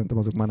GS-ek szerintem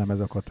azok már nem ez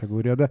a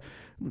kategória, de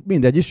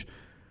mindegy is.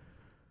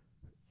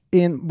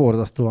 Én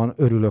borzasztóan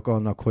örülök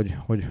annak,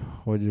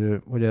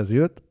 hogy ez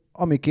jött.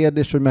 Ami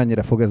kérdés, hogy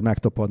mennyire fog ez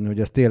megtapadni, hogy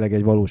ez tényleg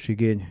egy valós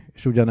igény,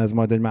 és ugyanez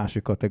majd egy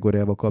másik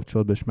kategóriába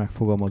kapcsolatban is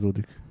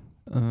megfogalmazódik.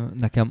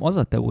 Nekem az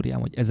a teóriám,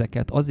 hogy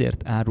ezeket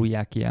azért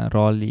árulják ilyen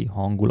rally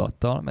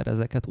hangulattal, mert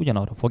ezeket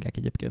ugyanarra fogják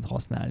egyébként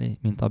használni,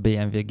 mint a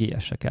BMW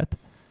GS-eket.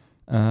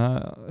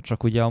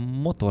 Csak ugye a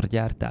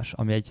motorgyártás,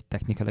 ami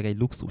technikailag egy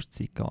luxus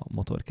cikk a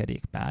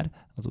motorkerékpár,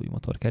 az új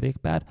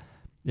motorkerékpár,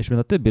 és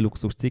mint a többi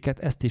luxus cikket,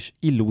 ezt is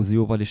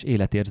illúzióval és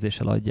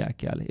életérzéssel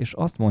adják el. És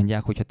azt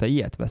mondják, hogy ha te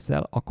ilyet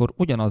veszel, akkor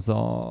ugyanaz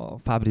a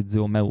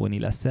Fabrizio Meoni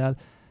leszel,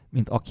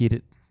 mint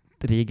aki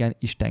régen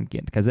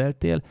istenként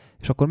kezeltél,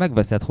 és akkor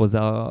megveszed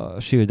hozzá a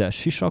shieldes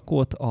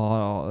sisakot,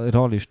 a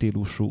rally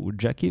stílusú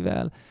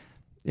jackivel,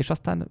 és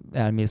aztán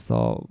elmész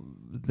az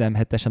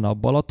M7-esen a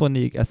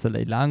Balatonig, eszel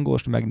egy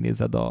lángost,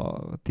 megnézed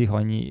a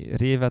tihanyi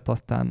révet,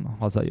 aztán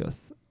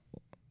hazajössz.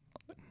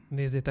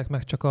 Nézzétek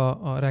meg csak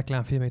a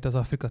reklámfilmét az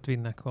Afrika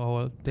Twinnek,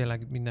 ahol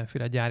tényleg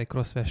mindenféle gyári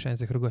cross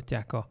versenyzők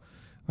rögötják a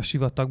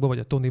sivatagba, vagy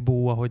a Tony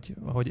Bow,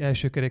 ahogy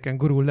első keréken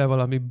gurul le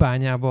valami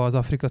bányába az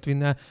Afrika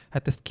Twinnel,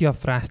 hát ezt ki a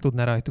frász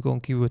tudná rajtukon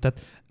kívül.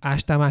 Tehát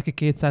ástál már ki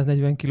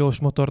 240 kilós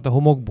motort a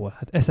homokból?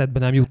 Hát eszedbe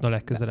nem jutna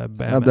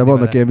legközelebb. De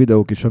vannak ilyen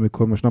videók is,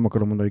 amikor most nem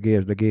akarom mondani, hogy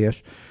GS, de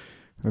GS.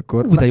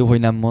 Akkor... De jó, hogy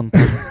nem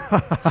mondtad.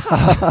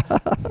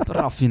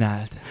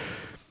 Raffinált.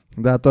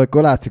 De hát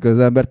akkor látszik, hogy az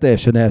ember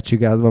teljesen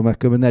elcsigázva,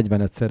 mert kb.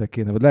 40-szerre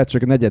kéne, vagy lehet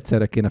csak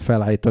 4-szerre kéne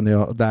felállítani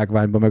a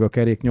dágványba, meg a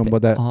keréknyomba,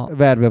 de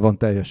verve van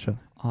teljesen.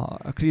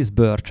 A Chris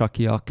Birch,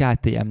 aki a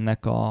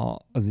KTM-nek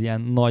az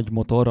ilyen nagy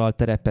motorral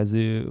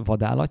terepező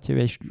vadállatja,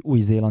 és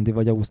új-zélandi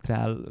vagy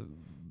ausztrál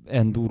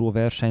enduro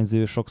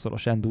versenyző,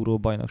 sokszoros enduro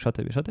bajnok,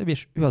 stb.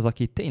 És ő az,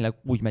 aki tényleg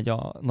úgy megy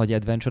a nagy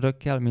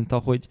adventure-ökkel, mint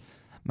ahogy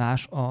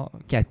más a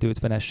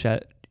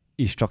 250-essel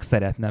is csak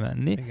szeretne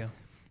menni. Igen.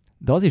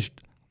 De az is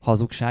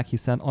hazugság,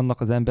 hiszen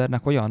annak az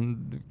embernek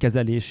olyan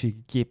kezelési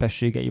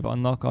képességei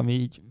vannak, ami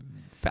így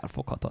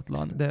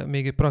felfoghatatlan. De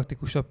még egy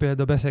praktikusabb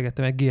példa,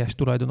 beszélgettem egy GS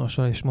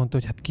tulajdonossal, és mondta,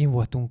 hogy hát kim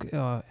voltunk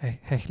a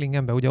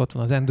Hechlingenben, ugye ott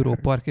van az Enduro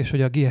Park, és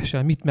hogy a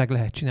GS-sel mit meg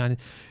lehet csinálni.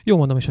 Jó,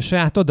 mondom, és a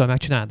sajátoddal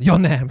megcsinálod? Ja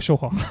nem,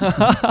 soha.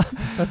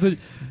 Tehát, hogy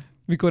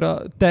mikor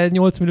a te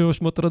 8 milliós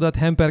motorodat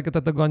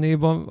hempergetett a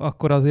Ganéban,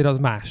 akkor azért az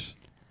más.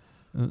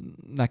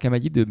 Nekem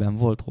egy időben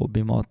volt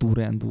hobbim a Tour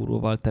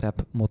Enduroval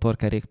terep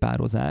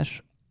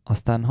motorkerékpározás,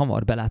 aztán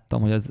hamar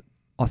beláttam, hogy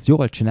azt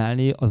jól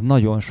csinálni, az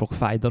nagyon sok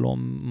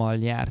fájdalommal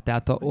jár.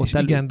 Tehát És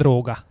igen,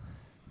 dróga.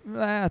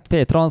 Hát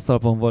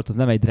Transalpon volt, az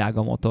nem egy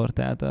drága motor,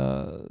 tehát,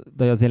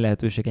 de az én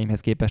lehetőségeimhez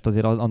képest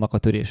azért annak a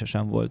törése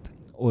sem volt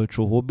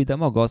olcsó hobbi, de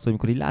maga az, hogy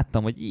amikor így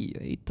láttam, hogy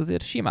itt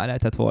azért simán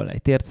lehetett volna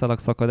egy térdszalag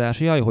szakadás,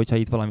 jaj, hogyha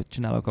itt valamit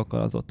csinálok, akkor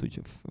az ott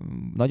úgy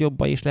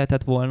nagyobba is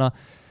lehetett volna,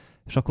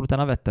 és akkor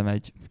utána vettem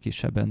egy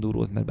kisebb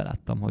endurót, mert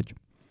beláttam, hogy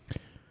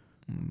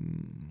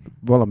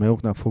valami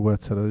oknál fogva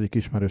egyszer egyik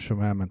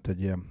ismerősöm elment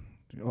egy ilyen,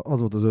 az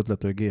volt az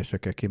ötlet, hogy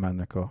GS-ekkel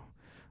kimennek a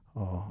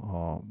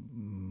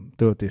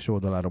töltés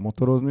oldalára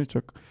motorozni,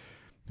 csak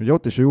ugye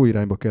ott is a jó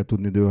irányba kell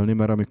tudni dőlni,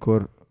 mert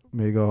amikor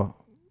még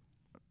a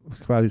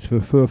kvázi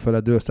fölfele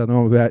dőlsz, tehát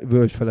nem a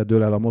völgy fele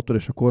dől el a motor,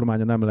 és a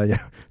kormánya nem lejjebb.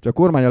 Csak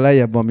a kormánya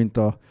lejjebb van, mint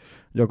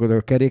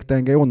gyakorlatilag a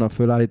keréktengely, onnan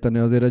fölállítani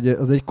azért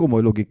az egy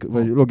komoly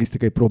vagy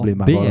logisztikai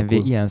problémával. A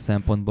BMW ilyen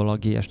szempontból a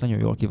GS nagyon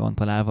jól ki van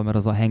találva, mert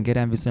az a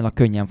hengeren viszonylag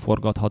könnyen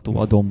forgatható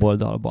a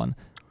domboldalban.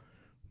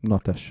 Na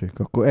tessék,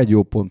 akkor egy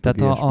jó pont.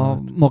 Tehát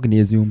a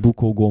magnézium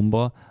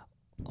bukógomba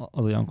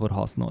az olyankor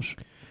hasznos.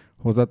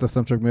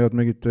 Hozzáteszem csak, mert ott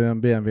még itt olyan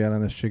BMW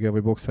ellenességgel,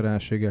 vagy boxer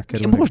ellenességgel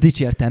kerülnek. Én most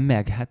dicsértem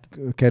meg. Hát.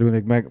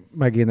 Kerülnék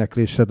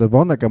megéneklésre, de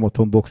van nekem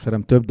otthon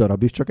boxerem, több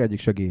darab is, csak egyik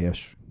se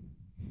GS.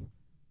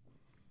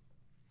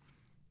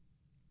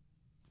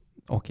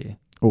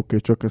 Oké,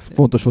 csak ez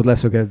fontos volt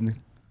leszögezni.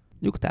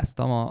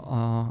 Nyugtáztam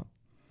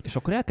és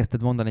akkor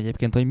elkezdted mondani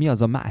egyébként, hogy mi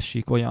az a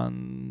másik olyan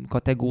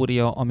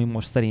kategória, ami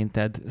most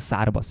szerinted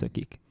szárba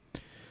szökik.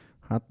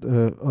 Hát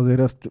azért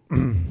ezt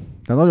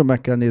nagyon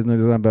meg kell nézni, hogy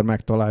az ember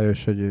megtalálja,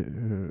 és egy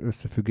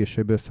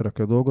összefüggésében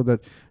összerakja a dolgot, de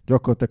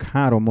gyakorlatilag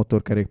 3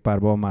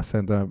 motorkerékpárban már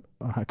szerintem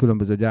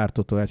különböző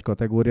gyártótól egy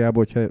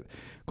kategóriában. Hogyha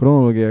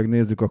kronológiailag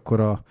nézzük, akkor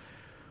a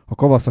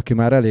Kawasaki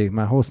már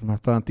már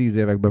talán 10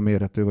 években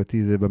mérhető, vagy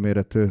 10 évben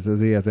mérhető, az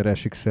E1000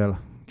 SX-el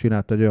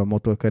csinált egy olyan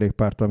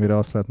motorkerékpárt, amire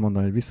azt lehet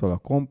mondani, hogy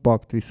viszonylag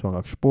kompakt,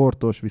 viszonylag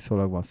sportos,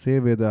 viszonylag van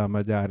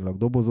szélvédelme, gyárilag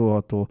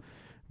dobozolható,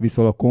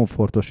 viszonylag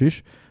komfortos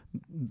is.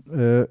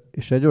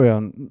 És egy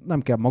olyan,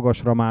 nem kell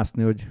magasra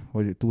mászni,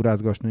 hogy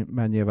túrázgasni,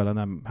 menjél vele,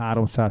 nem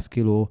 300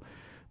 kiló,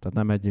 tehát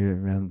nem egy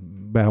ilyen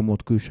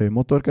behamott külsői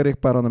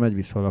motorkerékpár, hanem egy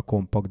viszonylag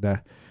kompakt,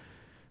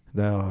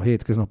 de a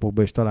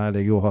hétköznapokban is talán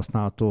elég jól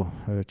használható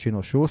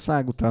csinos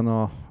jószág.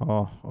 Utána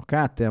a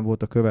KTM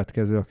volt a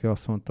következő, aki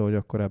azt mondta, hogy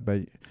akkor ebbe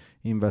egy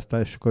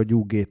investál, és akkor a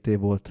Duke GT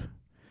volt.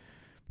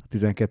 A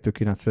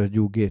 1290-es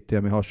Duke GT,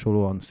 ami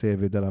hasonlóan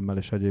szélvédelemmel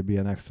és egyéb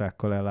ilyen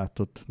extrákkal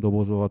ellátott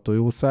dobozolható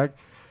jószág.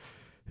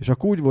 És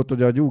akkor úgy volt,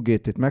 hogy a Duke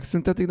GT-t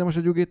megszüntetik, de most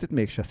a Duke GT-t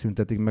mégse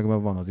szüntetik meg,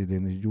 mert van az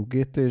idén is Duke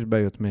GT, és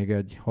bejött még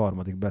egy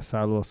harmadik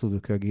beszálló, a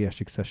Suzuki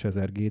GSX-es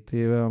 1000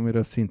 GT-vel,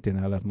 amiről szintén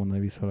el lehet mondani,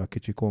 viszonylag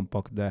kicsi,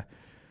 kompakt,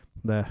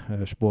 de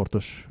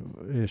sportos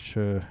és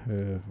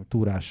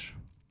túrás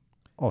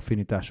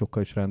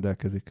affinitásokkal is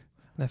rendelkezik.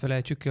 Ne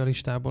felejtsük ki a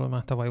listából,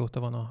 már tavaly óta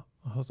van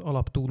az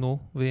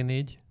alaptúnó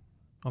V4,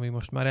 ami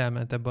most már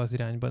elment ebbe az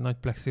irányba, nagy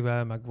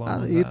plexivel, meg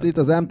van. Itt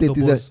az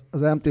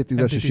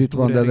MT-10-es is itt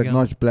van, de ezek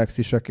nagy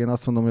plexisek. Én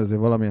azt mondom, hogy azért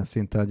valamilyen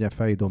szinten egy ilyen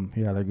felidom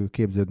jellegű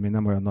képződmény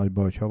nem olyan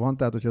nagyba, hogyha van.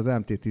 Tehát, hogyha az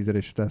MT-10-re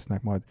is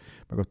tesznek majd,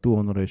 meg a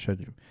Tuonora is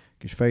egy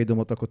kis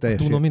felidomot, akkor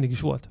teljesen... A Tuono mindig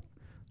is volt.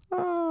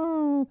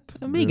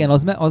 Igen,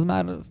 az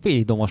már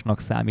félidomosnak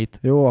számít.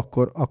 Jó,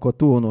 akkor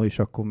Tuono is,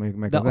 akkor még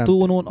meg de a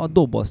Tuonon a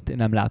dobozt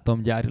nem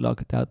látom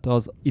gyárilag, tehát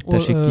az itt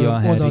esik ki a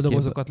Henry.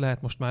 Oldaldobozokat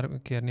lehet most már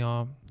kérni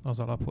az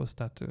alaphoz,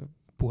 tehát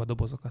puha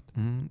dobozokat.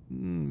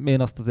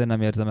 Én azt azért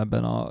nem érzem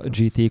ebben a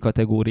GT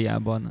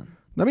kategóriában.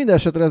 De minden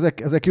esetre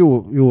ezek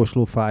jó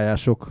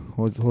jóslófájások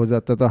hozzá,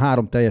 tehát a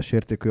 3 teljes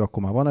értékű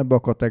akkor már van ebbe a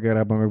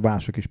kategóriában, meg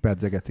mások is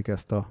pedzegetik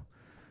ezt a...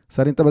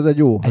 Szerintem ez egy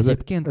jó, ez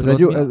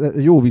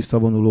egy jó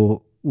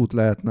visszavonuló út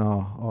lehetne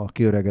a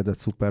kiöregedett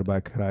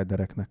superbike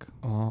ridereknek.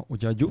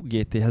 Ugye a Duke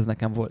GT-hez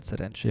nekem volt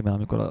szerencsében,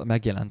 amikor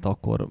megjelent,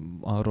 akkor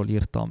arról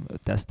írtam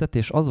tesztet,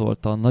 és az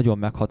volt a nagyon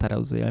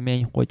meghatározó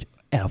élmény, hogy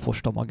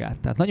elfosta magát.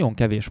 Tehát nagyon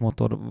kevés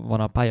motor van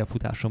a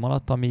pályafutásom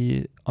alatt,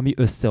 ami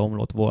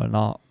összeomlott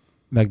volna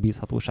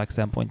megbízhatóság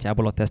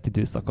szempontjából a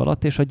tesztidőszak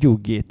alatt, és a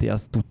Duke GT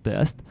az tudta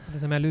ezt. De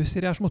nem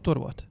előszériás motor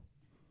volt?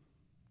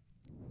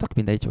 Tak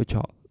mindegy,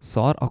 hogyha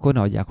szar, akkor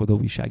ne adják oda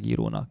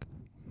újságírónak.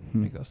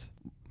 Igaz.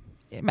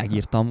 Én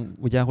megírtam,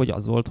 ugye, hogy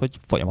az volt, hogy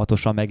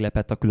folyamatosan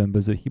meglepett a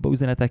különböző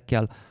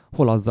hibaüzenetekkel,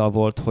 hol azzal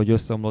volt, hogy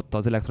összeomlott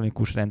az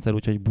elektronikus rendszer,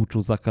 úgyhogy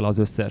búcsúzzak el az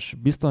összes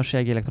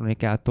biztonsági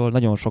elektronikától.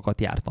 Nagyon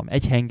sokat jártam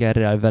egy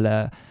hengerrel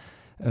vele,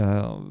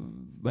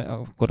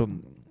 akkor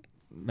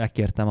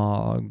megkértem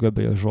a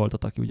Göbölyös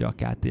Zsoltot, aki ugye a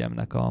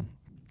KTM-nek a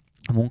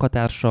a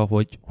munkatársa,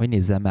 hogy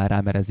nézzen már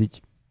rá, mert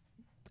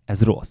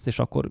ez rossz, és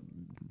akkor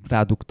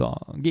rádugta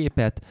a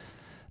gépet,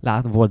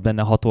 volt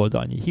benne 6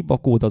 oldalnyi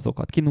hibakód,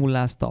 azokat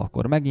kinullázta,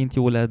 akkor megint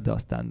jó lett, de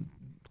aztán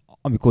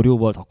amikor jó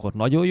volt, akkor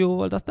nagyon jó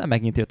volt, aztán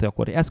megint jött, hogy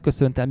akkor ezt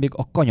köszöntem, még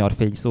a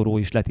kanyarfényszóró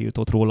is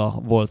letiltott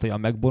róla, volt olyan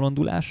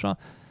megbolondulása.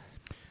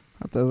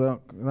 Hát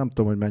nem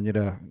tudom, hogy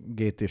mennyire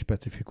GT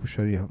specifikus,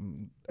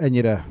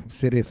 ennyire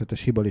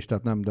részletes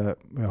hibalistát nem, de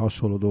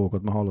hasonló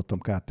dolgokat már hallottam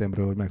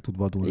KTM-ről, hogy meg tud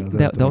vadulni az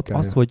de ott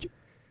az, hogy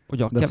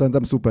de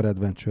szerintem Super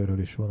Adventure-ről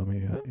is valami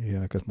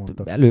ilyeneket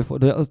mondtak.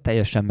 De az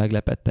teljesen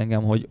meglepett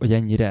engem, hogy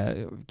ennyire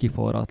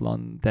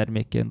kiforratlan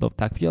termékként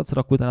dobták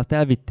piacra, utána azt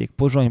elvitték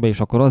Pozsonyba, és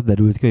akkor az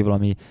derült ki, hogy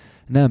valami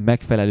nem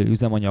megfelelő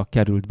üzemanyag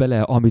került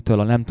bele, amitől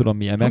a nem tudom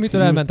milyen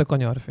amitől elment a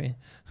kanyarfény.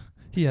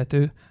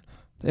 Hihető.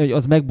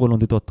 Az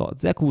megbolondította a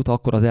Zekút,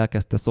 akkor az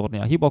elkezdte szórni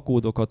a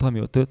hibakódokat, ami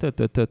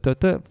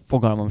ott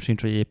fogalmam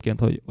sincs, hogy egyébként,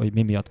 hogy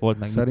mi miatt volt,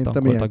 meg mit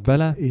tankoltak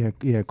bele.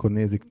 Ilyenkor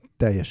nézik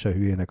teljesen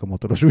hülyének a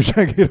motoros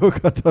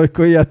újságírókat,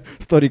 amikor ilyen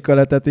sztorikkal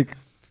letetik.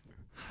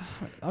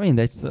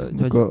 Mindegy.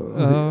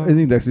 Az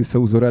Index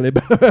visszahúzóra elé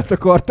belevert a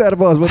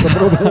karterba, az volt a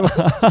probléma.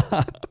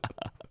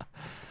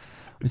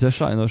 Úgyhogy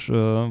sajnos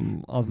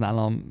az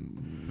nálam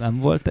nem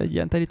volt egy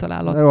ilyen teli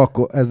találat. Jó,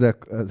 akkor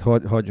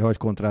hagy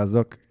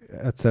kontrázzak.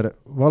 Egyszer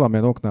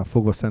valamilyen oknál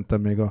fogva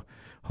szerintem még a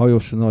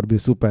Hajós Norbi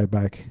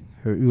Superbike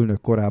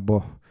ülnök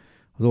korábban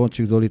az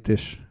Oncsik Zolit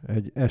és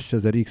egy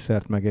S1000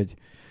 XR-t meg egy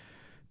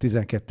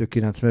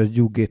 1290-es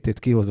Duke GT-t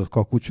kihozott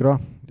Kakucsra,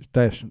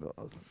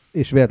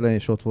 és véletlenül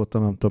is ott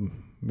voltam, nem tudom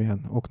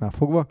milyen oknál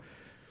fogva,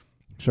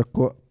 és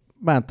akkor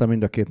bántam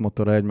mind a két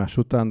motorra egymás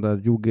után, de a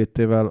Duke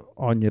GT-vel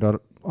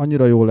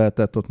annyira jól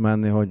lehetett ott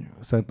menni, hogy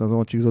szerintem az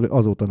Oncsik Zoli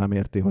azóta nem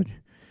érti,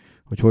 hogy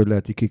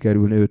lehet így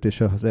kikerülni őt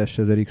és az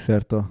S1000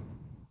 XR-t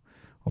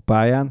a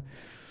pályán,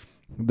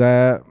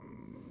 de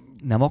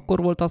nem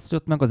akkor volt az, hogy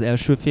ott meg az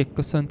első fék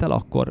köszönt el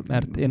akkor?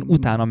 Mert én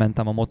utána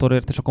mentem a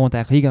motorért, és akkor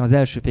mondták, hogy igen, az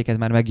első féket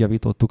már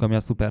megjavítottuk, ami a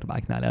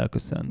Superbike-nál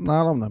elköszönt.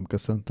 Nálam nem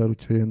köszönt el,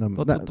 úgyhogy én nem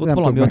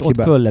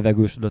ott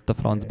föllevegősödött a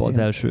francba az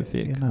első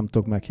fék. Én nem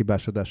tudok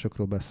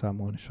meghibásodásokról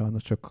beszámolni,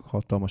 sajnos csak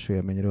hatalmas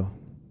élményről.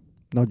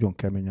 Nagyon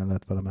keményen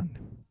lehet vele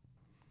menni.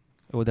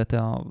 Jó, de te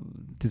a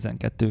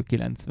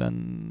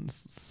 1290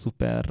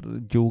 Super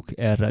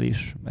Duke R-rel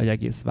is egy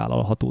egész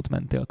vállalhatót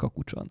mentél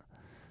Kakucson.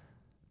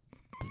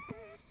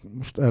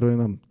 Most erről én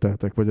nem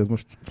tehetek, vagy ez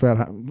most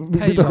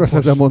mit akarsz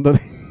ezzel mondani?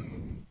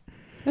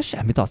 De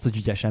semmit, azt, hogy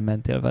ügyesen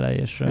mentél vele,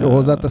 és... Jó,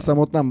 hozzáteszem,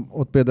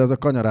 ott például ez a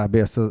kanyar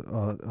ABS,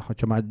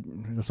 hogyha már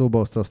szóba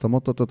hozta azt a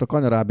motort, ott a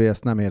kanyar ABS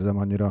nem érzem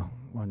annyira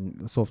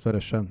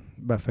szoftveresen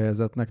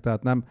befejezetnek,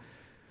 tehát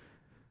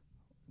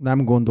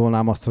nem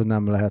gondolnám azt, hogy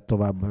nem lehet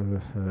tovább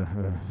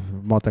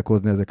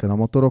matekozni ezeken a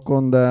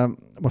motorokon, de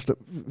most,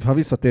 ha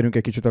visszatérünk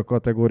egy kicsit a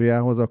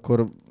kategóriához,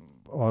 akkor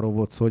arról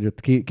volt szó,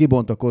 hogy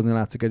kibontakozni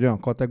látszik egy olyan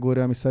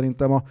kategória, ami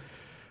szerintem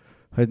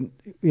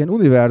ilyen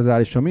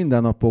univerzálisan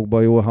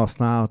mindennapokban jól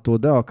használható,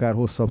 de akár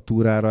hosszabb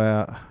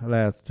túrára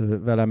lehet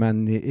vele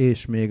menni,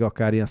 és még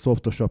akár ilyen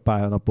szoftosabb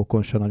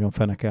pályanapokon se nagyon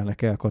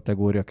fenekelnek el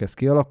kategória kezd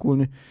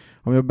kialakulni,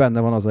 amiben benne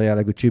van az a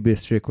jellegű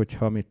csibészség,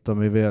 hogyha mit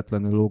tudom,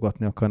 véletlenül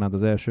lógatni akarnád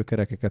az első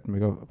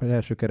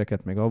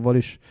kereket még avval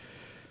is,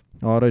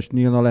 arra is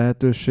nyílna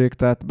lehetőség,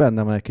 tehát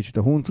benne van egy kicsit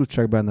a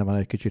huncutság, benne van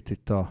egy kicsit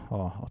itt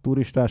a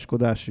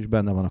turistáskodás is,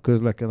 benne van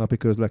a napi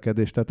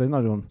közlekedés, tehát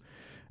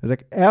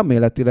ezek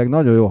elméletileg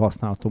nagyon jól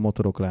használható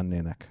motorok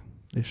lennének.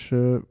 És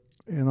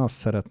én azt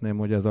szeretném,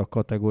 hogy ez a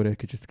kategória egy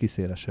kicsit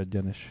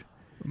kiszélesedjen. És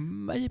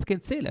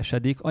egyébként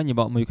szélesedik,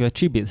 annyiban mondjuk, hogy a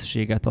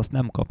csibészséget azt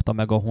nem kapta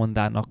meg a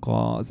Hondának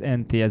az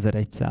NT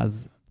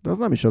 1100. De az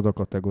nem is az a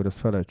kategória, ezt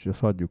felejtsük,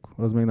 ezt hagyjuk.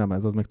 Az még nem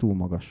ez, az még túl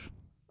magas.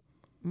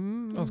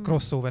 Az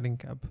crossover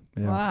inkább.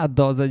 Ja. Hát,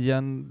 de az egy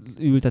ilyen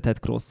ültetett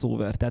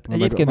crossover. Tehát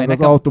egyébként meg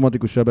nekem... az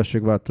automatikus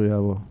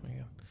sebességváltójával.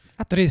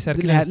 Hát a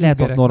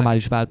lehet azt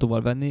normális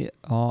váltóval venni,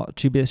 a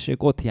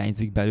csibészség ott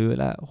hiányzik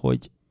belőle,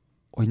 hogy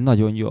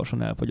nagyon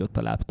gyorsan elfogyott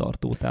a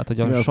lábtartó. Tehát, hogy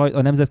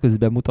a nemzetközi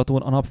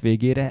bemutatón a nap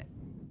végére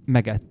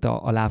megette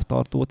a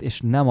lábtartót,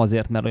 és nem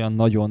azért, mert olyan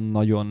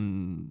nagyon-nagyon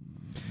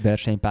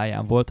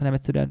versenypályán volt, hanem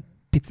egyszerűen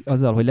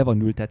azzal, hogy le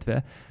van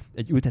ültetve,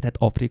 egy ültetett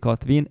Afrika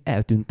Twin,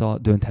 eltűnt a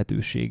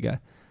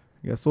dönthetősége.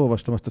 Igen, ezt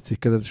olvastam ezt a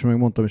cikkedet, és még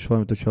mondtam is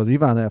valamit, hogy ha az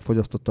Iván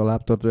elfogyasztotta a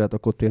lábtartóját,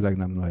 akkor tényleg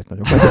nem lehet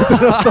nagyon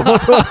azt a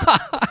motort.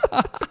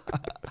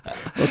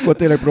 Akkor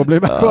tényleg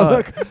problémák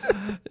vannak.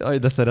 Jaj,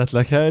 de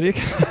szeretlek, Henrik.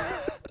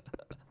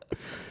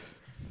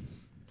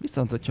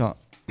 Viszont, hogyha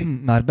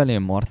már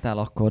belém martál,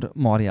 akkor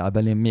marjál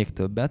belém még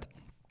többet.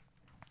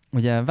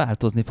 Ugye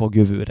változni fog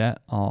jövőre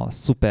a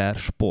Super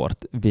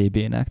Sport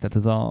VB-nek, tehát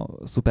ez a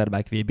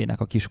Superbike VB-nek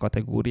a kis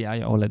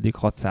kategóriája, ahol eddig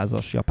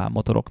 600-as japán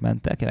motorok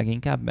mentek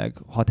leginkább,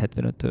 meg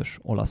 675-ös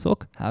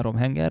olaszok, 3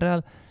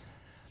 hengerrel.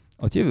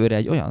 Ott jövőre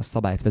egy olyan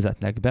szabályt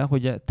vezetnek be,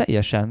 hogy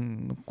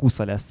teljesen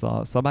kusza lesz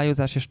a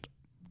szabályozás, és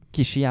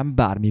kis ilyen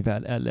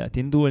bármivel el lehet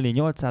indulni,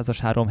 800-as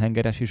 3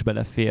 hengeres is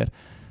belefér,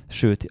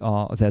 sőt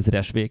az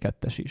 1000-es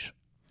V2-es is.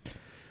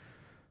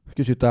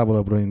 Kicsit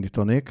távolabbra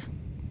indítanék.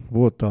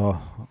 volt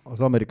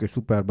az amerikai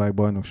Superbike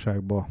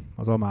bajnokságban,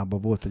 az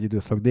AMA-ban volt egy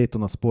időszak,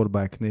 Daytona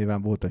Sportbike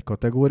néven volt egy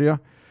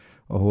kategória,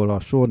 ahol a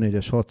sor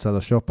 4-es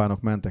 600-as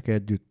japánok mentek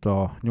együtt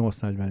a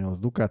 848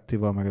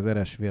 Ducatival, meg az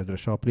RSV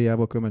 1000-es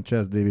Apriával, különben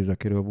Chase Davis,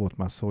 akiről volt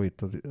már szó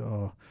itt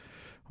a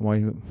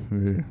mai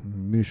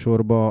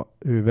műsorban,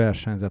 ő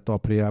versenyzett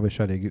Apriával, és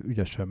elég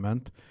ügyesen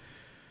ment.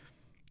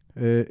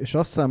 És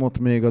azt hiszem ott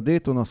még a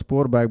Daytona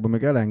Sportbike-ban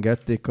még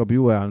elengedték a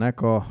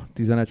Buell-nek a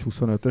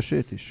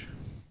 11-25-ösét is.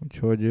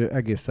 Úgyhogy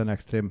egészen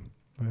extrém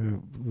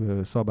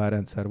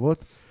szabályrendszer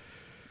volt.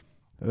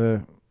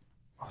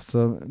 Azt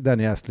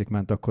Danny Eslick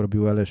ment akkor a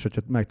Buell, és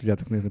hogyha meg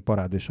tudjátok nézni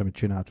parádés, amit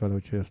csinált vele,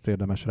 úgyhogy ezt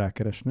érdemes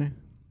rákeresni.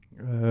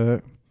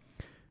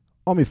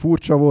 Ami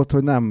furcsa volt,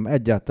 hogy nem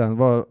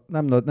egyáltalán,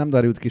 nem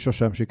derült ki,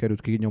 sosem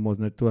sikerült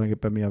kinyomozni, hogy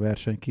tulajdonképpen mi a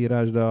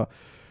versenykírás, de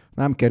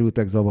nem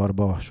kerültek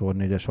zavarba a sor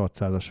 4-es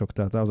 600-asok,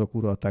 tehát azok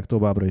uralták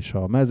továbbra is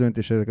a mezőnyt,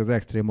 és ezek az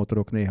extrém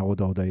motorok néha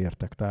oda-oda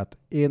értek. Tehát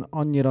én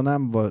annyira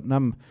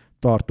nem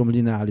tartom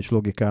lineális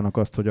logikának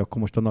azt, hogy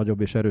akkor most a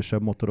nagyobb és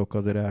erősebb motorok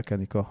azért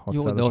elkenik a 600-asokat.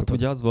 Jó, de ott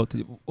ugye az volt,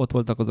 hogy ott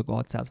voltak azok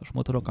a 600-as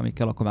motorok,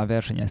 amikkel akkor már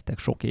versenyeztek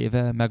sok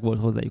éve, meg volt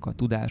hozzájuk a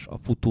tudás, a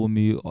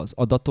futómű, az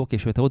adatok,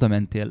 és hogyha oda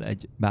mentél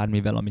egy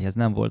bármivel, amihez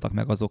nem voltak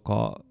meg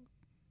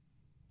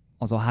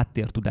az a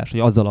háttértudás, hogy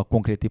azzal a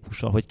konkrét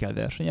típussal hogy kell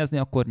versenyezni,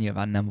 akkor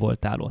nyilván nem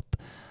voltál ott.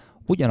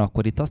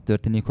 Ugyanakkor itt az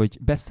történik, hogy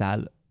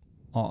beszáll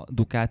a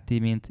Ducati,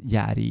 mint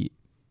gyári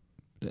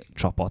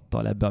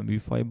csapattal ebbe a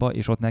műfajba,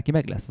 és ott neki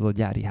meg lesz az a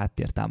gyári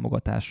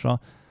háttértámogatása.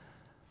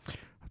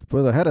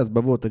 Például a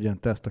Jerezben volt egy ilyen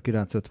teszt a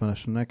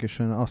 950-esnek, és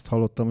én azt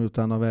hallottam, hogy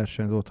utána a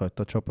versenyző ott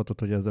hagyta a csapatot,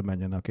 hogy ezzel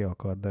menjen, aki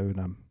akar, de ő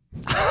nem.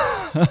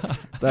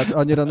 Tehát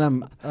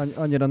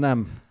annyira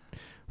nem.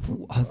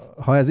 Fú,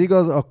 ha ez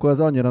igaz, akkor az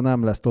annyira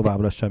nem lesz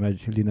továbbra sem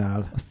egy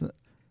lineál. Azt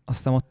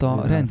hiszem ott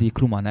a Randy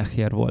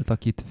Krummenacher volt,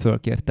 akit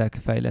fölkértek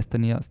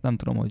fejleszteni, azt nem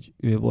tudom, hogy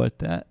ő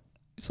volt-e.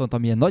 Viszont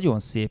amilyen nagyon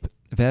szép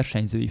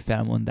versenyzői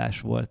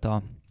felmondás volt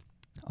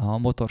a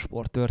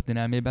motorsport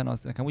történelmében,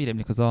 az nekem úgy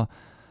rémlik, az a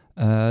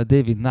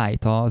David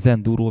Knight, az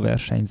enduro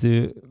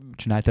versenyző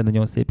csinált egy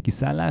nagyon szép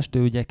kiszállást,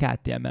 ő ugye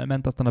KTM-mel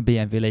ment, aztán a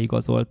BMW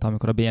leigazolta,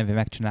 amikor a BMW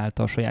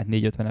megcsinálta a saját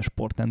 450-es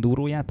sport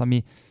enduróját,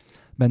 amiben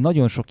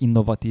nagyon sok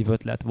innovatív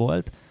ötlet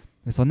volt,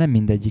 viszont nem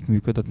mindegyik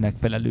működött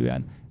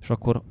megfelelően. És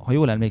akkor, ha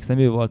jól emlékszem,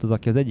 ő volt az,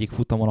 aki az egyik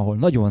futamon, ahol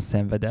nagyon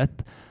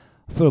szenvedett,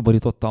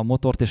 fölborította a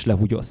motort és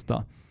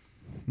lehugyozta.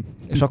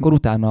 És akkor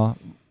utána...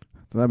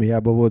 Nem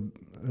hiába volt...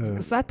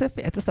 Hát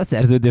ezt a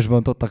szerződésben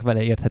bontottak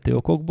vele érthető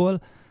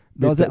okokból,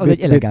 de az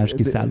egy elegáns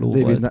kiszálló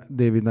volt.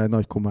 David Knight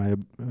nagy komája,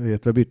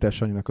 illetve Bitter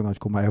Sanyinak a nagy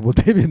komája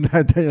volt David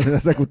Knight, de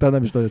ezek után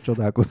nem is nagyon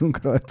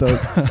csodálkozunk rajta, hogy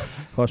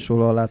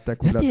hasonlóan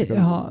látták. Hát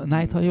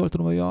Knight, ha jól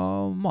tudom, hogy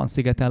a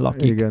Man-szigeten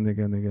lakik.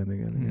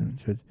 Igen.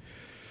 Úgyhogy...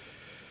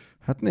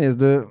 Hát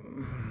nézd,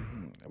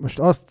 most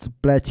azt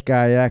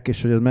pletykálják,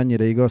 és hogy ez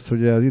mennyire igaz,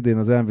 hogy az idén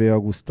az MV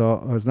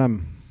Agusta az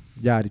nem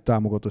gyári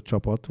támogatott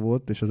csapat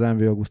volt, és az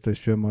MV Agusta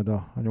is jön majd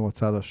a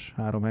 800-as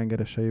 3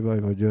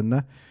 hengereseivel, vagy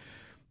jönne.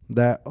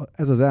 De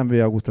ez az MV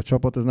Agusta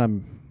csapat, ez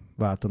nem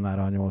váltaná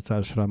rá a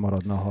 800-asra,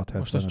 maradna a 675-ösre.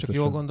 Most azt csak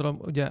jól gondolom,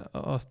 ugye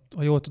azt,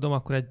 ha jól tudom,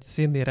 akkor egy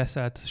szénnél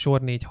reszelt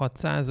sor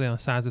 4-600, olyan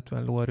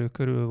 150 lóerő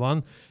körül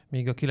van,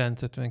 míg a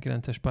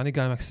 959-es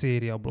Panigale meg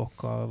széria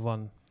blokkal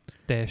van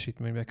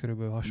teljesítményben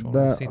körülbelül hasonló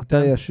de szinten. A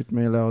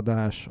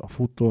teljesítményleadás, a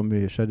futómű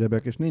és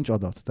egyebek, és nincs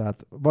adat.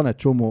 Tehát van egy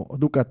csomó, a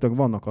Ducatinak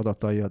vannak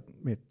adatai,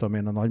 mit tudom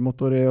én, a nagy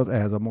motorjához,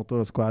 ehhez a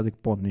motorhoz kvázi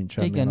pont nincs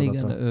semmilyen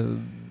adata. Igen,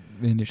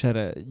 én is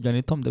erre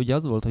gyanítom, de ugye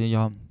az volt, hogy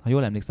ha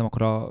jól emlékszem,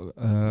 akkor a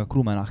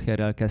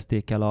Krummenacherrel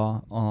kezdték el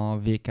a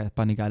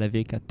Panigale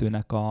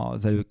V2-nek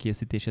az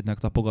előkészítését, meg a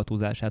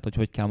tapogatózását,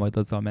 hogy kell majd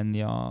azzal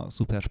menni a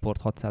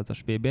Supersport 600-as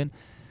VB-n.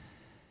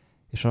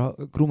 És a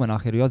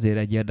Krummenacher azért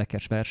egy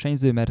érdekes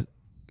versenyző, mert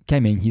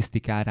kemény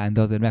hisztikárán,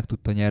 de azért meg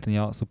tudta nyerni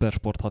a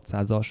Supersport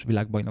 600-as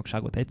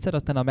világbajnokságot egyszer,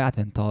 aztán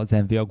átment az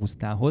MV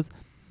Agustához,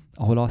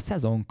 ahol a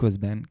szezon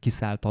közben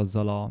kiszállt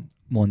azzal a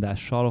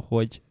mondással,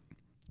 hogy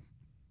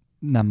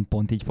nem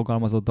pont így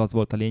fogalmazott, de az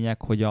volt a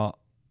lényeg, hogy a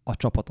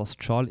csapat az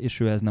csal, és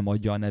ő ez nem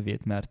adja a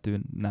nevét, mert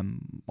ő nem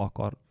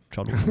akar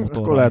csalós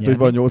motorral Akkor lehet,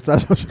 nyerni. hogy van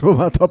 800-asról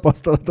már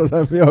tapasztalat az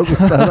MV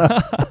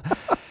Agustánál.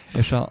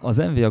 És az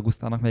MV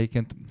Agustának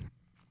melyiként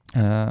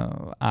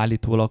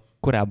állítólag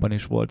korábban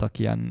is voltak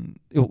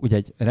ilyen, jó, ugye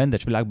egy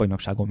rendes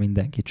világbajnokságon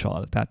mindenki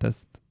csal, tehát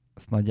ezt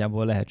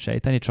nagyjából lehet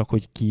sejteni, csak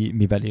hogy ki,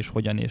 mivel és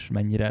hogyan és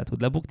mennyire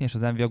tud lebukni, és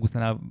az MV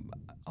Agustánál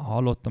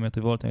hallottam,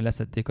 hogy volt, hogy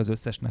leszették az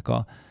összesnek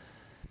a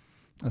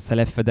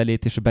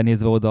szelepfedelét, és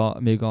benézve oda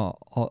még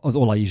az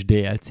olaj is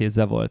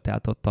DLC-zve volt,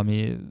 tehát ott,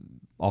 ami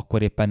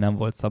akkor éppen nem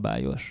volt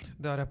szabályos.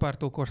 De a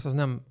Reparto Corsa az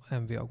nem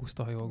MV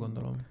Agusta, ha jól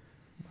gondolom.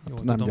 Jól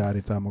Nem tudom.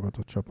 gyári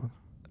támogatott csapat.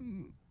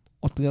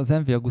 Ott ugye az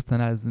MV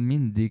Agustánál ez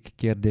mindig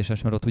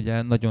kérdéses, mert ott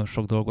ugye nagyon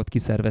sok dolgot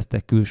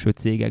kiszerveztek külső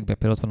cégekbe,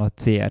 például ott van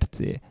a CRC,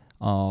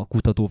 a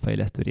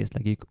kutatófejlesztő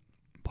részlegig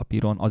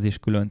papíron, az is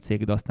külön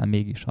cég, de aztán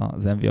mégis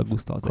az MV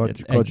Agusta az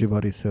Kajiva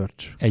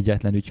Research.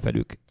 egyetlen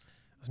ügyfelük.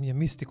 Az milyen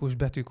misztikus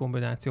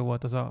betűkombináció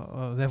volt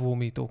az Evo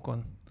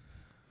mítókon.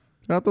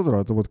 Hát az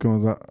rajta volt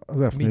külön az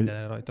F4.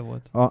 Minden rajta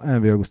volt. A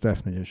NV Augusta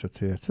F4 és a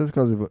CRC. Ez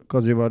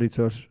Kaziva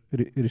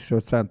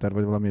Research Center,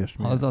 vagy valami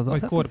ilyesmi.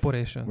 Vagy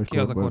Corporation. Vagy Ki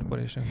az a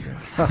Corporation?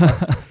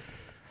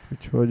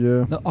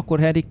 Úgyhogy... Na, akkor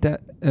Henrik, te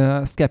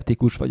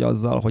szkeptikus vagy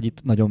azzal, hogy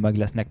itt nagyon meg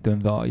lesznek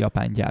tömve a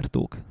japán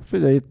gyártók?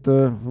 Figyelj, itt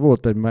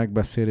volt egy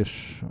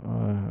megbeszélés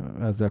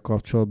ezzel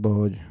kapcsolatban,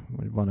 hogy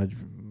van egy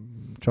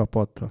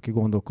csapat, aki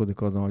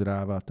gondolkodik azon, hogy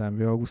rávált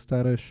NV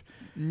Augustára, és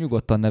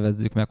Nyugodtan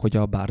nevezzük meg, hogy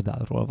a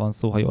Bardálról van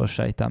szó, ha jól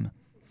sejtem.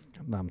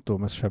 nem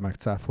tudom ezt sem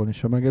megcáfolni,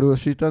 sem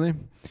megerősíteni.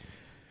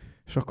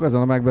 És akkor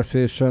ezen a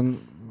megbeszélésen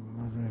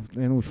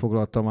én úgy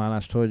foglaltam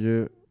állást, hogy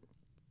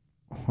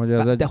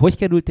ez egy... De hogy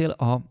kerültél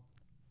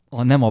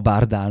a nem a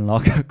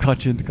Bardálnak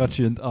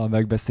kacsint a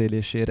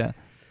megbeszélésére?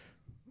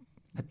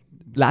 Hát,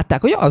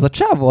 látták, hogy az a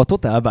csávó a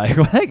Total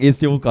Bike-on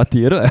egész jókat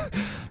ír.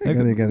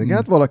 Igen.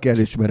 Hát valaki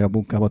elismeri a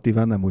munkámat,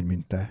 Iván, nem úgy,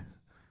 mint te.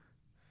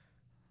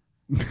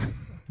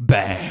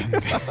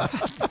 Bang!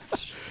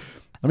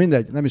 Na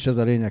mindegy, nem is ez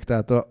a lényeg.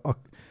 Tehát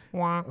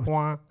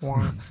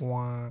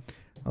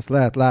azt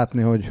lehet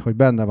látni, hogy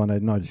benne van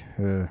egy nagy...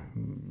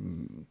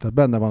 Tehát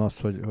benne van az,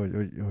 hogy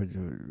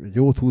egy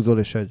jót húzol,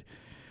 és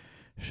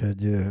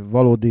egy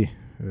valódi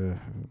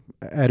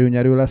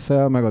erőnyerő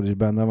leszel, meg az is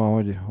benne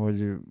van,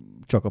 hogy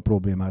csak a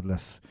problémád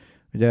lesz.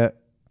 Ugye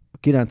a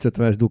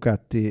 950-es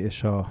Ducati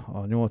és a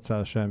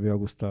 800-as MV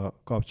Agusta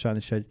kapcsán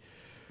is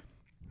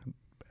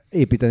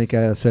építeni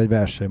kell először egy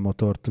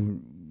versenymotort,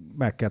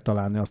 meg kell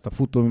találni azt a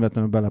futóművet,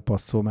 ami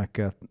belepasszol,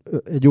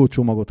 egy jó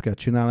csomagot kell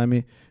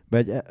csinálni, de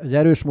egy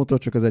erős motor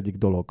csak az egyik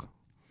dolog.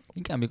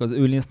 Inkább még az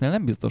Ölinsznél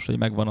nem biztos, hogy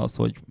megvan az,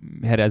 hogy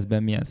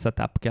Jerezben milyen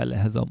setup kell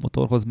ehhez a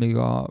motorhoz, még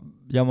a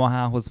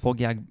Yamahához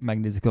fogják,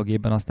 megnézik a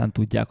gépben, aztán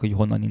tudják, hogy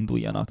honnan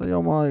induljanak. Hát a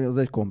Yamaha az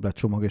egy komplett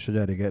csomag, és egy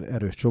elég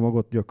erős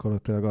csomagot,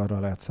 gyakorlatilag arra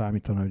lehet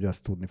számítani, hogy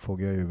ezt tudni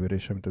fogja a jövőre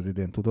is, amit az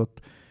idén tudott,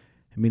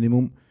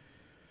 minimum.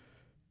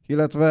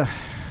 Illetve,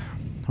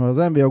 ha az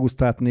MV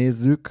Augustát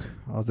nézzük,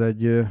 az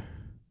egy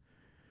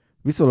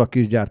viszonylag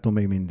kis gyártó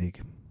még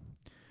mindig.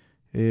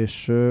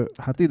 És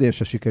hát idén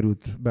se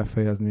sikerült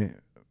befejezni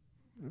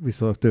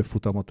viszonylag több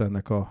futamot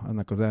ennek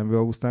az MV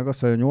Augustának.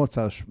 Azt, hogy a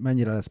 800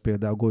 mennyire lesz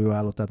például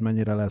golyóálló, tehát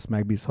mennyire lesz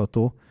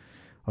megbízható,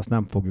 azt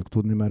nem fogjuk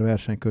tudni, mert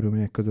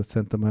versenykörülmények között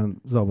szerintem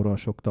olyan zavaróan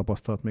sok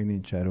tapasztalat még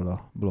nincs erről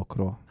a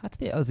blokkról.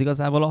 Hát az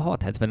igazából a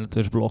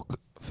 675-ös blokk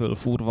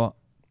fölfúrva.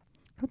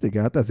 Hát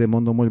igen, hát ezért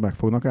mondom, hogy meg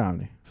fognak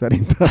állni,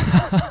 szerintem.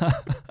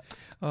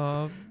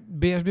 A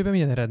BSB-ben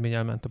milyen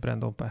eredménnyel ment a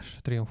Brandon Pash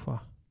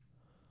triumfa?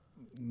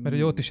 Mert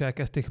ugye ott is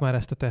elkezdték már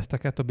ezt a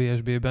teszteket a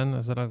BSB-ben,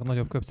 ezzel a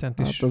nagyobb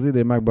köpcentis hát az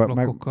idén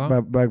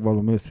blokkokkal.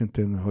 megvallom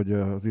őszintén, hogy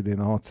az idén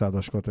a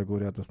 600-as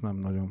kategóriát azt nem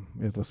nagyon,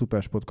 illetve a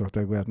Supersport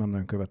kategóriát nem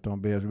nagyon követtem a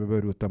BSB-be,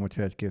 örültem,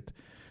 hogyha egy-két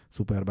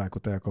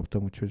Superbike-ot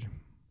elkaptam, úgyhogy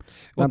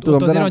nem ott, tudom,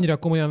 ott azért nem... annyira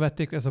komolyan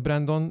vették, ez a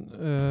Brandon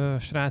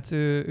srác,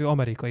 ő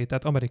amerikai,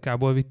 tehát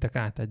Amerikából vittek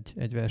át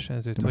egy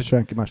versenyzőt. Hogy...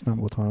 Senki más nem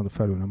volt hajlandó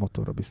felülni a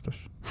motorra,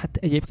 biztos. Hát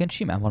egyébként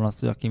simán van az,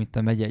 hogy aki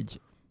megy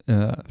egy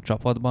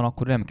csapatban,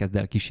 akkor nem kezd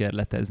el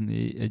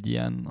kísérletezni egy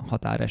ilyen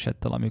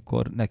határesettel,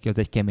 amikor neki az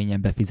egy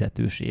keményen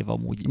befizetős év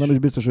amúgy is. Nem is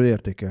biztos, hogy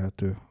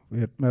értékelhető.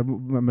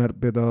 Mert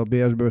például a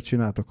BSB-ből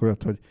csináltak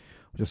olyat, hogy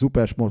a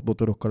Supersport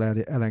motorokkal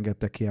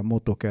elengedtek ilyen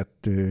Moto2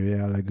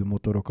 jellegű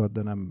motorokat,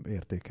 de nem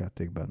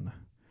értékelték benne.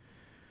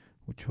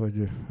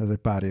 Úgyhogy ez egy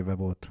pár éve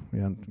volt,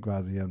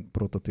 kvázi ilyen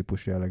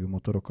prototípus jellegű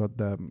motorokat,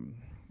 de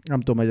nem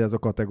tudom, hogy ez a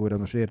kategória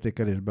most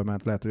értékelésbe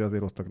ment, lehet, hogy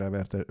azért hoztak rá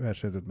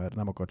versenyzőt, mert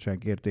nem akart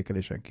senki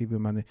értékelésen kívül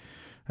menni.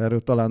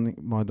 Erről talán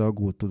majd a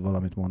Gult tud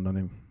valamit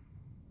mondani.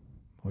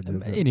 Hogy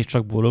ez én is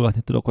csak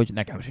bólogatni tudok, hogy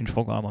nekem sincs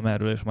fogalmam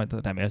erről, és majd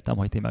reméltem,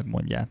 hogy ti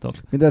megmondjátok.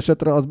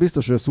 Mindenesetre az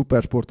biztos, hogy a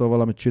Supersporttal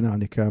valamit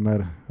csinálni kell,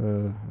 mert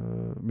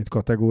mint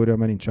kategória,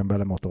 mert nincsen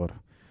bele motor.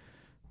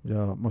 Ugye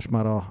most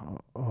már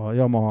a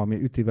Yamaha,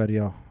 ami ütiveri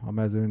a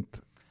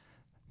mezőnyt.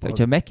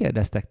 Ha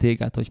megkérdeztek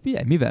téged, hogy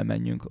figyelj, mivel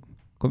menjünk,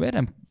 akkor miért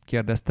nem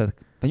kérdezted,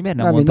 vagy miért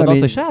nem mondtad azt,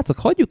 hogy srácok,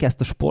 hagyjuk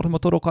ezt a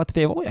sportmotorokat,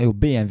 olyan jó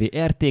BMW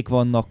RT-k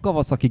vannak,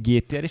 Kawasaki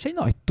GTR, és egy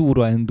nagy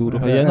túra enduro,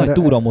 vagy egy nagy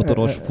túra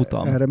motoros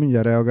futam. Erre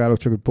mindjárt reagálok,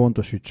 csak hogy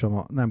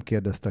pontosítsam, nem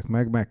kérdeztek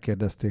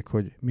megkérdezték,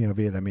 hogy mi a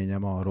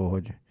véleményem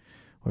arról,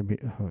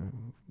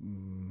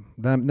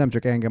 de nem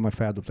csak engem, majd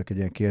feldobtak egy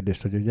ilyen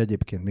kérdést, hogy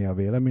egyébként mi a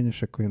vélemény,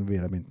 és akkor én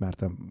véleményt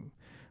mertem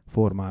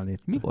formálni.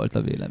 Mi volt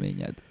a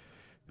véleményed?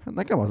 Hát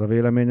nekem az a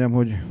véleményem,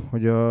 hogy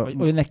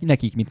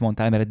nekik mit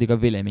mondtál, mert eddig a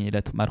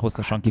véleményedet már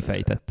hosszasan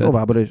kifejtetted.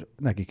 Továbbra is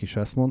nekik is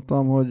ezt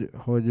mondtam,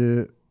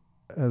 hogy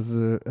ez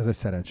egy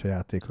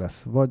szerencsejáték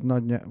lesz. Vagy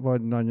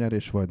nagy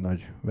nyerés, vagy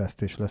nagy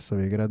vesztés lesz a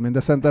végeredmény. De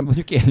szerintem... Ezt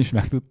mondjuk én is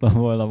meg tudtam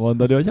volna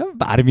mondani, hogy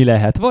bármi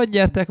lehet. Vagy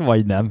nyertek,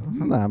 vagy nem.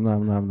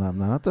 Nem.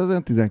 Hát ez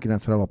olyan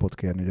 19-re lapot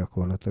kérni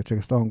gyakorlatilag. Csak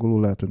ezt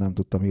angolul lehet, hogy nem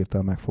tudtam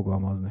hirtelen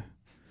megfogalmazni.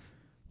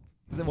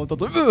 Ezzel mondtad,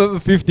 hogy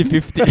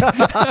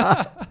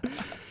 50-50.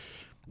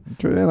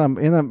 Úgyhogy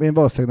én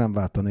valószínűleg nem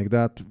váltanék, de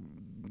hát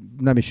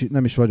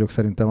nem is vagyok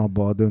szerintem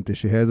abban a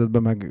döntési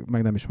helyzetben,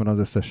 meg nem ismerem az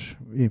összes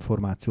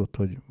információt,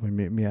 hogy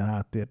milyen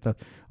háttér.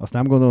 Tehát azt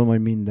nem gondolom,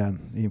 hogy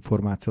minden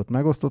információt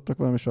megosztottak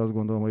velem, és azt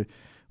gondolom, hogy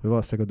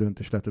valószínűleg a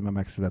döntés lehet, hogy már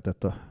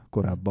megszületett a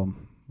korábban,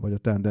 vagy a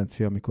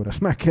tendencia, amikor ezt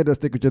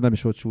megkérdezték, úgyhogy nem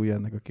is volt súlya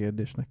ennek a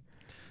kérdésnek.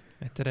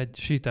 Egyszer egy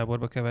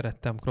sítáborba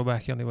keveredtem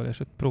Krobák Janival, és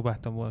ott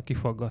próbáltam volna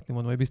kifaggatni,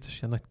 mondom, hogy biztos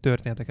ilyen nagy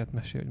történeteket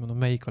mesél, hogy mondom,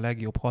 melyik a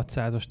legjobb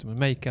 600-as,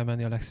 melyik kell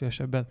menni a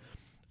legszívesebben.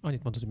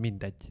 Annyit mondott, hogy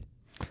mindegy.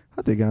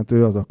 Hát igen,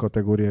 ő az a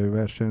kategóriai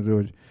versenyző,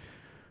 hogy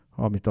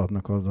amit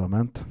adnak, azzal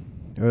ment.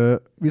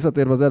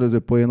 Visszatérve az előző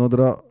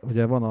poénodra,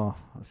 ugye van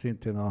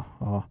szintén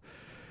a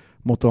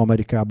Moto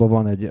Amerikában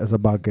van ez a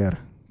bagger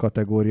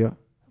kategória.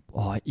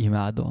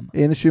 Imádom.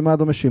 Én is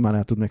imádom, és simán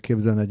el tudnék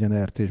képzelni egy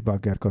ilyen RT-s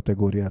bagger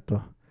kategóriát.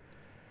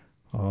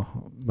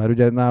 Mert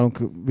ugye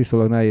nálunk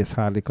viszonylag nehéz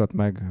Harley-kat,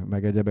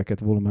 meg egyebeket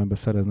volumenbe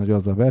szerezni, hogy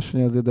azzal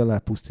versenyezni, de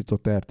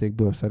lepusztított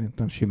RT-kből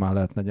szerintem simán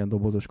lehetne egy ilyen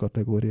dobozos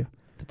kategória.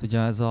 Tehát ugye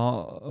ez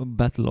a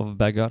Battle of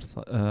Baggers,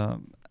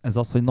 ez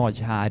az, hogy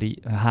nagy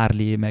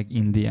Harley meg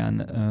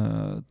Indian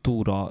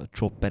túra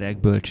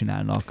chopperekből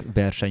csinálnak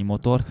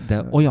versenymotort,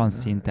 de olyan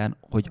szinten,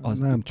 hogy az...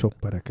 Nem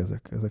chopperek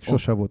ezek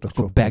sose voltak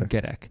chopperek.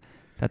 Baggerek.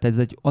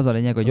 Tehát az a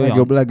lényeg,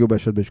 hogy legjobb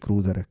esetben is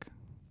cruiserek.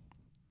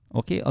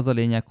 Oké, az a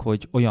lényeg,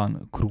 hogy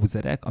olyan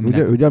cruiserek,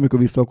 aminek, ugye amikor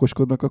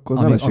visszaokoskodnak, akkor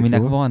nem esik aminek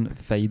jól. van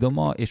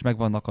fejidoma, és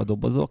megvannak a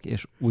dobozok,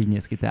 és úgy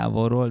néz ki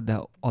távolról,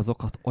 de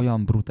azokat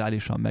olyan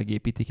brutálisan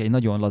megépítik egy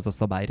nagyon laza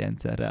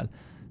szabályrendszerrel.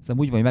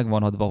 Szóval úgy van, hogy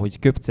megvan adva, hogy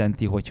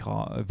köbcenti,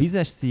 hogyha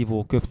vizes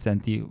szívó,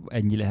 köbcenti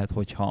ennyi lehet,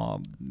 hogyha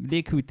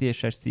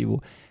léghűtéses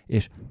szívó,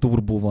 és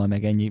turbóval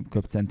meg ennyi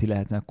köbcenti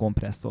lehetne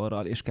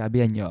kompresszorral, és kb.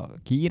 Ennyi a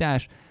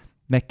kiírás.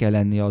 Meg kell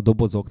lenni a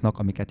dobozoknak,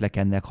 amiket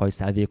lekennek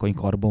hajszálvékony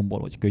karbonból,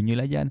 hogy könnyű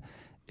legyen,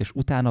 és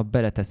utána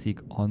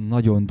beleteszik a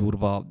nagyon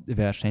durva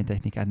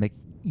versenytechnikát, meg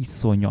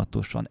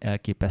iszonyatosan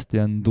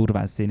elképesztően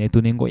durván széné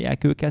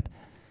tuningolják őket,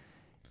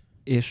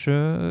 és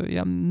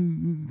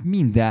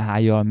minden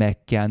hájjal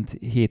megkent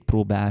 7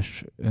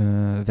 próbás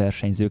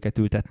versenyzőket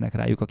ültetnek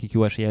rájuk, akik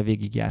jó eséllyel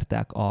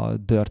végigjárták a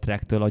dirt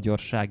track-től a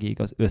gyorságig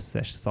az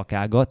összes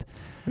szakágat.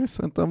 És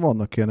szerintem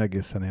vannak ilyen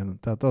egészen ilyen.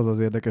 Tehát az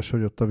érdekes,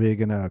 hogy ott a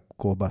végén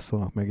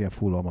elkolbászolnak meg ilyen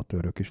full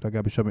amatőrök is,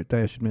 legalábbis a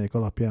teljesítmények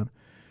alapján,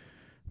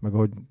 meg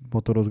ahogy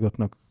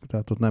motorozgatnak,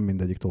 tehát ott nem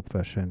mindegyik top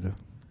versenyző.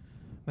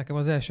 Nekem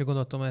az első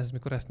gondolatom ez,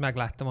 mikor ezt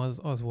megláttam,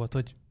 az volt,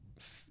 hogy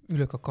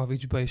ülök a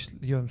kavicsba, és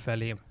jön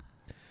felém.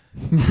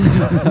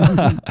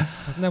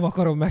 Nem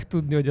akarom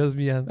megtudni, hogy az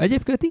milyen.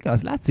 Egyébként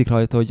igaz, látszik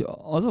rajta, hogy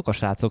azok a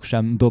srácok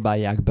sem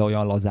dobálják be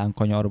olyan lazán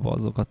kanyarba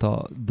azokat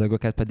a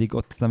dögöket, pedig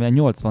ott ilyen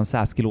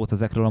 80-100 kilót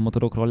ezekről a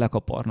motorokról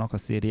lekaparnak a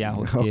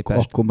szériához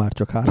képest. Akkor már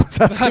csak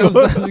 300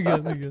 kilót.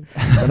 Igen.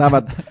 De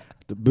hát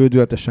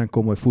bődületesen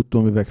komoly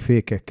futóművek,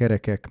 fékek,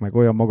 kerekek, meg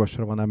olyan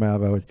magasra van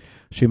emelve, hogy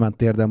simán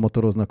térden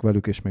motoroznak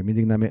velük, és még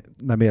mindig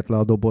nem ért le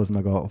a doboz,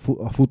 meg a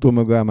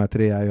futómögő emelt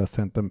réjája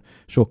szerintem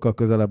sokkal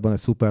közelebb van egy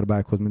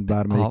Superbike-hoz, mint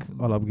bármelyik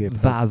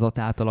alapgéphez. Vázat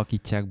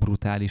átalakítják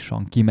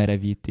brutálisan,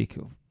 kimerevítik.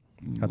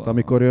 Hát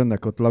amikor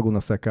jönnek, ott Laguna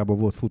Secában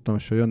volt futam,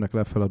 és ha jönnek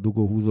lefelé a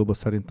dugóhúzóba,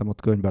 szerintem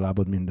ott könyvbe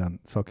lábad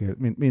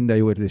minden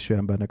jó érzésű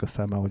embernek a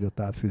szeme, hogy ott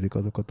átfűzik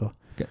azokat a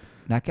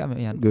nekem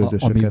ilyen,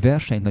 gőzösöket. ami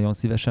versenyt nagyon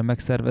szívesen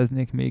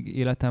megszerveznék még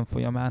életem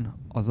folyamán,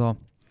 az a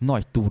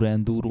nagy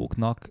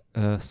túrendúróknak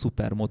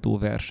szupermotó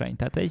verseny.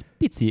 Tehát egy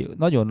pici,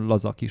 nagyon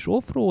laza kis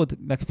offroad,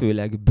 meg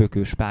főleg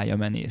bökös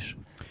pályamenés.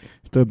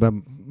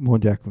 Többen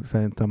mondják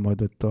szerintem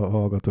majd itt a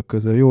hallgatók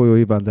közül, jó,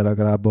 Iván, de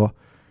legalább a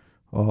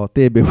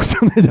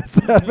TB24-et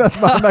szervez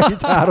már meg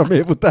így 3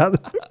 év után.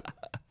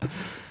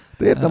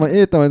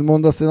 Értem, hogy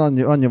mondasz, én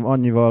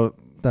annyival,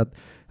 tehát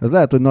ez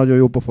lehet, hogy nagyon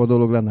jó pofa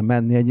dolog lenne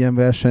menni egy ilyen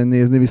versenyt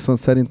nézni, viszont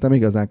szerintem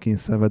igazán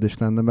kényszenvedés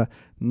lenne, mert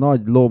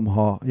nagy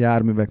lomha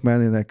járművek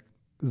mennének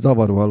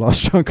zavaróan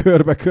lassan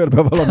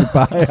körbe-körbe valami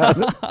pályán.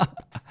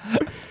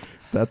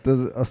 Tehát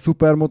a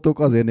szupermotok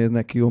azért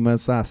néznek ki jó,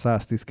 mert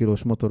 100-110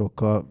 kilós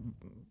motorokkal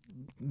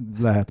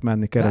lehet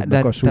menni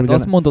keretbe kasul. Tehát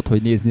azt mondod,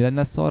 hogy nézni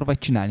lenne szar, vagy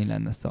csinálni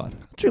lenne szar?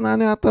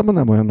 Csinálni általában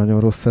nem olyan nagyon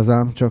rossz ez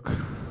ám,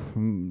 csak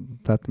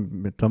tehát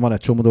van egy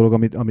csomó dolog,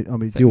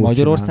 amit jó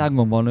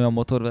Magyarországon van olyan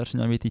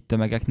motorverseny, amit itt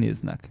tömegek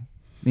néznek?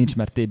 Nincs,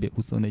 mert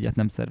TB24-et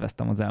nem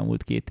szerveztem az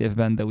elmúlt 2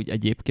 évben, de úgy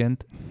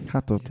egyébként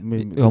hát ott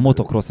a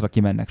motocrossra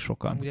kimennek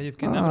sokan. Úgy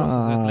egyébként nem rossz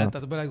az ötlet,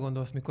 tehát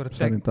belegondolsz, mikor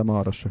szerintem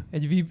arra se.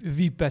 Egy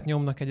VIP-et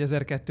nyomnak egy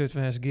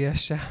 1250-es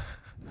GS-sel.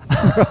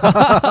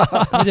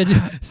 Vagy egy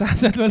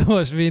 170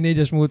 lovas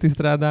V4-es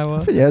multistrádával.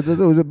 Figyelj,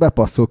 ez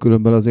bepasszol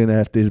különben az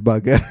én RT-s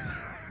bagger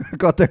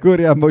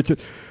kategóriámban, úgyhogy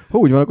ha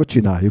úgy van, akkor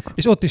csináljuk.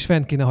 És ott is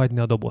fent kéne hagyni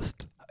a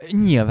dobozt.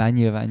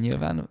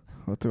 Nyilván.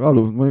 Hát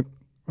mondjuk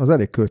az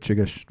elég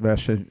költséges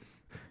verseny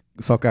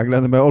szakák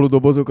lenne, mert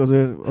aludobozok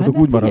azok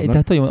úgy maradnak.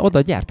 Tehát hogy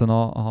oda gyártan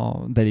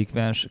a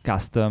Delikvens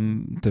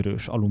custom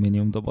törős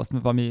alumínium dobozt,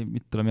 valami,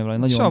 mit tudom én,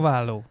 valami nagyon...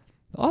 Saválló.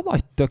 A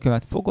nagy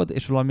tökömet fogod,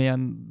 és valamilyen,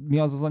 mi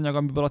az anyag,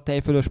 amiből a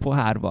tejfölös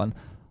pohár van?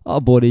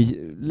 Abból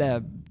így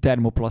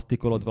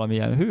termoplasztikolod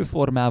valamilyen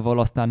hőformával,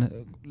 aztán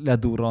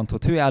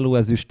ledurrantod hőálló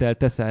ezüsttel,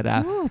 teszel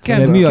rá.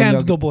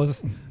 Kent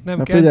doboz.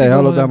 Nem figyelj,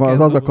 hallod,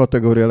 az a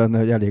kategória lenne,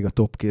 hogy elég a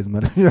topkéz,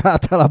 mert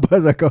általában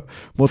ezek a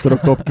motorok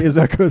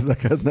topkézzel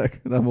közlekednek,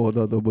 nem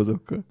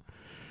oldaldobozokkal.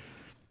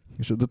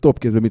 És a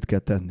topkézben mit kell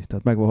tenni?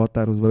 Tehát meg van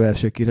határozva a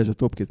versenykírás, a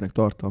topkéznek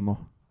tartalma.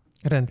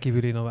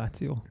 Rendkívül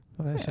innováció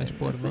a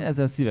versenysportban.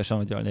 Ezen szívesen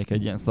agyalnék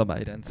egy ilyen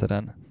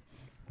szabályrendszeren.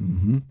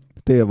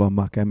 Tél van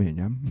már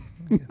keményem.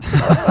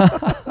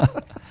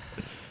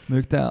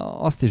 Még te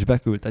azt is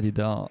beküldted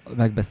ide a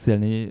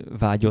megbeszélni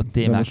vágyott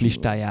témák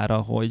listájára,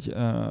 hogy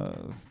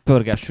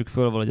pörgessük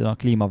föl valahogyan a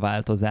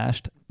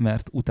klímaváltozást,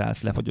 mert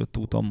utálsz lefagyott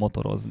úton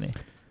motorozni.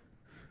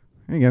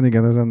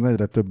 Igen, ezen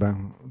egyre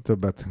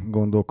többet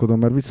gondolkodom,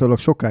 mert viszonylag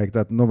sokáig,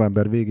 tehát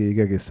november végéig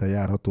egészen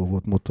járható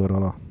volt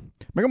motorral.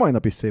 Meg a mai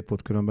nap is szép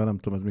volt különben, nem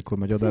tudom, ez mikor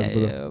megy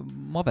adásba.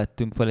 Ma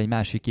vettünk fel egy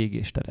másik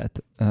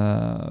égésteret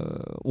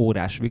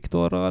Órás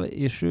Viktorral,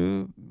 és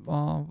ő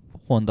a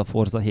Honda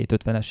Forza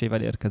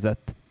 750-esével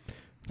érkezett.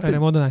 Erre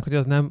mondanánk, hogy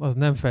az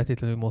nem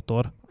feltétlenül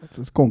motor.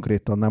 Ez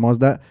konkrétan nem az,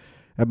 de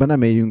ebben nem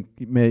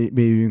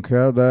mélyüljünk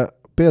el, de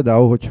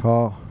például,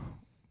 hogyha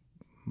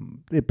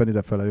éppen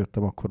idefele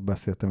jöttem, akkor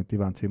beszéltem itt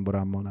Iván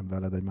Cimborámmal, nem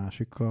veled, egy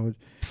másikkal,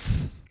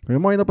 hogy a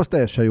mai nap az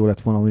teljesen jó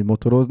lett volna úgy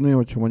motorozni,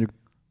 hogyha mondjuk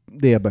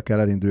délbe kell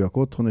elinduljak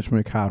otthon, és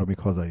mondjuk 3-ig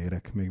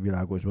hazaérek még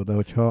világosba. De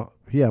hogyha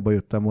hiába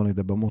jöttem volna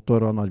ide be a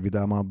motorral, nagy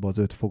vidámabba az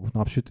 5 fok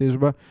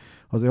napsütésbe,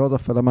 azért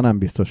hazafele már nem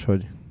biztos,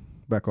 hogy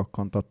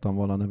bekakkantattam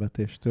volna a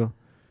nevetéstől.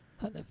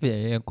 Hát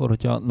ilyenkor,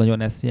 hogyha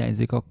nagyon ez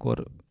hiányzik,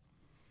 akkor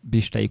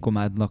Bistei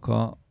Komádnak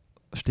a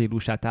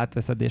stílusát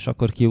átveszed, és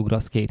akkor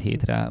kiugrasz 2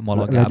 hétre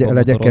Malagába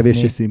Legyen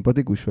kevéssé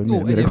szimpatikus? Vagy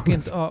Ó,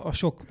 egyébként a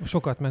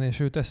sokat menés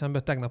jut eszembe,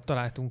 tegnap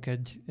találtunk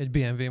egy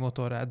BMW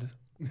motorrád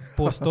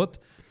posztot.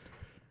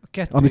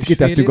 Amit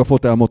kitettük a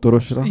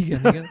fotelmotorosra.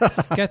 Igen.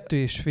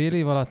 2,5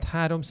 év alatt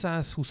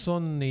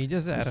 324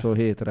 000.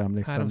 27-re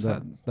emlékszem,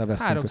 300, de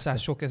veszünk 300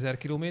 sok ezer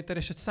kilométer,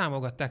 és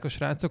számogatták a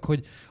srácok,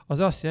 hogy az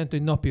azt jelenti,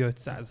 hogy napi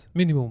 500.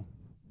 Minimum.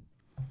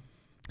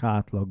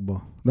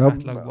 Átlagba. De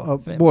a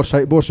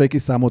Borsai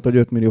kiszámolt, hogy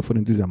 5 millió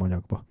forint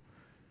üzemanyagba.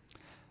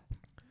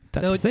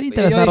 Tehát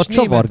szerintem ez már a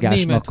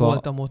csavargásnak német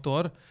volt a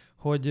motor,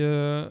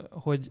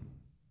 hogy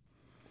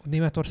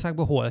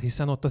Németországban hol?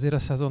 Hiszen ott azért a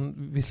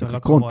szezon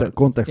viszonylag hamar.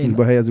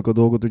 Kontextusba helyezzük a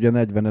dolgot, ugye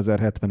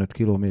 40.075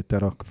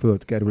 kilométer a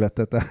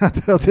földkerülete,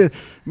 tehát azért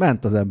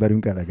ment az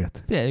emberünk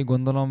eleget. Én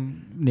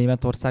gondolom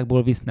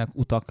Németországból visznek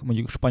utak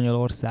mondjuk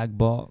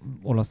Spanyolországba,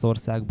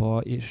 Olaszországba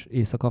és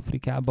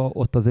Észak-Afrikába,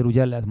 ott azért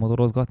ugye lehet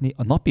motorozgatni.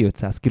 A napi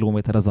 500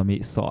 kilométer az,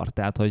 ami szar.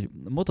 Tehát, hogy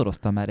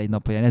motoroztam már egy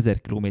nap olyan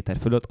 1000 kilométer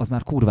fölött, az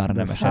már kurvára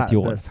nem esett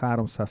jól. De ez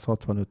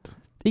 365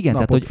 igen,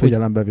 napot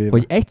figyelembe véve.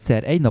 Hogy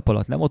egyszer egy nap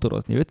alatt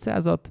lemotorozni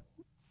 500-at,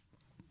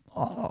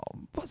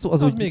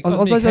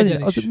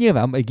 az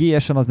nyilván egy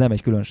GS-en az nem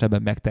egy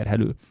különösebben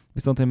megterhelő.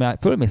 Viszont, hogy már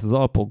fölmész az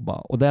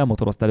Alpokba, oda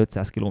elmotoroztál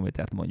 500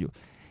 kilométert mondjuk,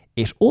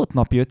 és ott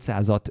napi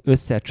 500-at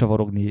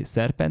összecsavarogni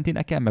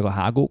szerpentineken, meg a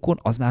hágókon,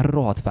 az már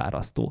rohadt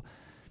fárasztó.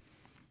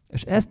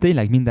 És ez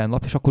tényleg minden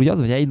nap, és akkor ugye az,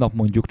 hogy egy nap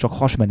mondjuk csak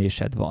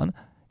hasmenésed van,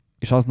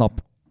 és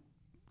aznap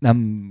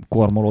nem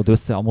kormolod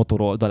össze a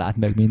motor oldalát,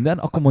 meg minden,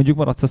 akkor mondjuk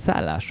maradsz a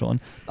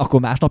szálláson, akkor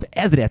másnap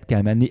 1000-et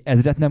kell menni,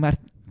 1000-et meg már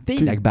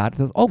tényleg bár,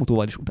 az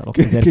autóval is utálok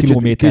 1000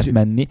 kilométert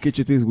menni.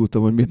 Kicsit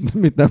izgultam, hogy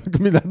mit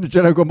nem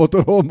csinálok a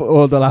motor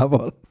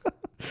oldalával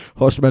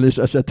hasmenés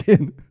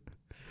esetén.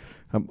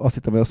 Azt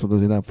hittem, hogy azt mondod,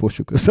 hogy nem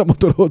fossuk össze a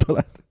motor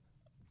oldalát.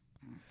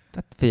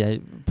 Tehát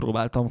figyelj,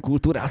 próbáltam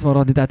kultúrát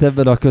maradni, tehát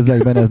ebben a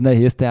közegben ez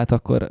nehéz, tehát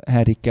akkor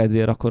Henrik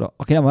kedvéért, akkor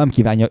aki nem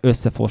kívánja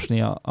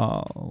összefosni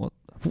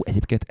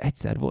egyébként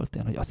egyszer volt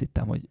olyan, hogy azt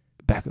hittem, hogy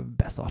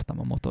beszartam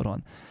a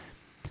motoron.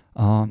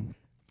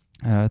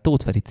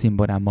 Tóth Feri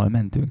Cimborámmal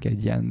mentünk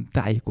egy ilyen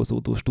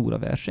tájékozódós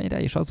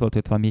túraversenyre, és az volt,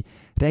 hogy valami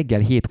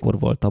reggel 7-kor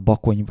volt a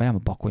Bakony, vagy nem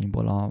a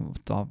Bakonyból,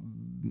 a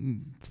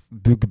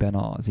Bükkben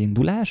az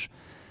indulás,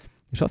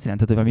 és azt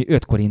jelentett, hogy valami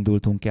 5-kor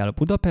indultunk el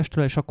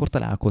Budapestről, és akkor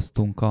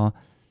találkoztunk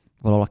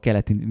valahol a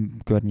keleti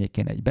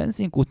környékén egy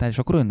benzinkútnál, és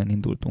akkor onnan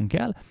indultunk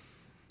el,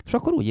 és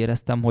akkor úgy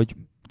éreztem, hogy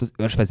az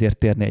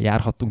Őrsvezértérnél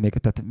járhattunk,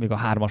 tehát még a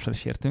 3-asra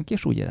is értünk,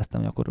 és úgy éreztem,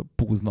 hogy akkor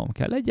púznom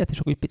kell egyet, és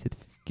akkor egy picit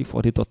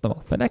kifordítottam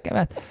a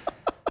fenekemet,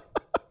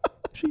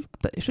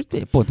 és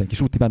pont egy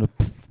kis útibán, hogy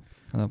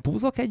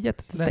púzok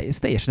egyet, ez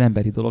teljesen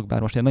emberi dolog,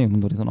 bár most nagyon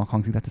undorizónak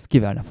hangzik, tehát ez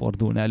kivel ne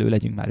fordulna elő,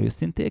 legyünk már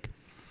őszinték.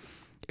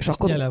 És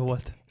akkor nyele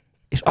volt.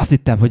 És azt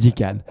hittem, hogy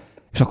igen.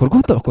 És akkor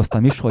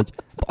gondolkoztam is, hogy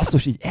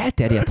basszus, így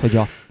elterjedt, hogy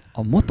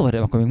a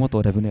motorrevű, akkor még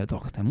motorrevűnél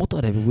dolgoztam, a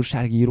motorrevű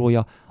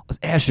újságírója az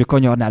első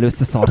kanyarnál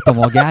összeszarta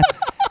magát.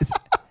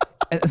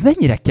 Ez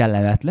mennyire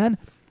kellemetlen.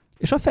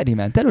 És a Feri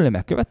ment előle,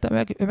 megkövette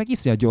meg, ő meg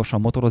iszonyat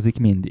gyorsan motorozik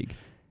mindig.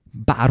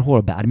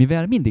 Bárhol,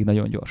 bármivel, mindig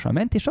nagyon gyorsan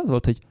ment, és az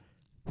volt, hogy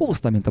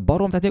húzta, mint a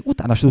barom, tehát még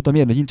utána sem tudtam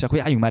érni, hogy csak, hogy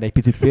álljunk már egy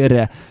picit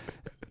félre,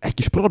 egy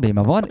kis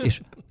probléma van,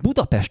 és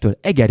Budapesttől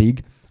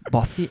Egerig,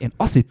 baszki, én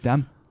azt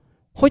hittem,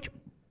 hogy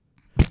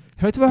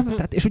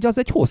tehát, és ugye az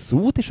egy hosszú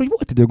út, és hogy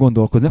volt idő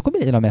gondolkozni, akkor mi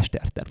legyen a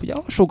mesterterv? Ugye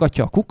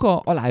alsógatja a kuka,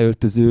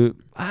 aláöltöző,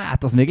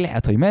 az még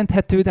lehet, hogy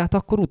menthető, de hát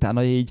akkor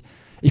utána így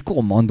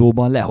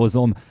kommandóban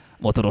lehozom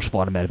motoros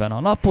farmerben a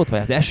napot, vagy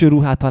az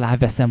esőruhát alá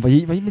veszem,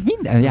 vagy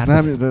minden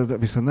jár.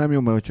 Viszont nem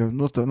jó, mert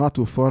hogyha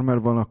natur farmer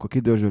van, akkor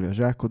kidörzsöli a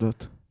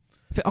zsákodat.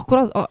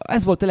 Akkor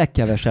ez volt a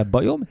legkevesebb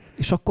bajom,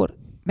 és akkor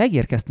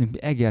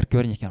megérkeztünk Eger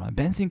környéken a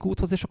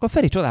benzinkúthoz, és akkor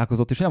Feri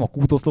csodálkozott, és nem a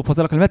kútoszlophoz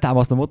el, hanem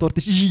letámasztom a motort,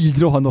 és így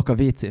rohanok a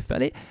WC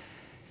felé,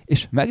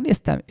 és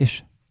megnéztem,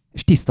 és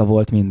tiszta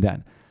volt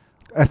minden.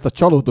 Ezt a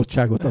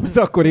csalódottságot, amit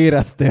akkor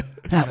éreztél.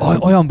 Nem,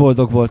 olyan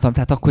boldog voltam,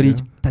 tehát akkor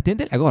így, tehát én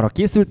tényleg arra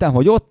készültem,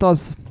 hogy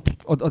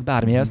ott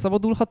bármi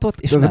elszabadulhatott,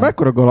 és de ez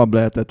mekkora galamb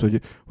lehetett,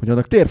 hogy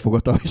annak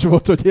térfogata is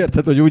volt, hogy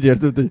érted, hogy úgy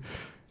érzed, hogy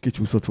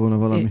kicsúszott volna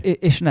valami.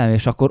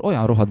 És akkor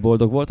olyan rohadt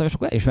boldog voltam, és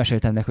akkor el is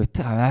meséltem neki, hogy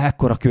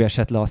ekkora kő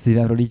esett le a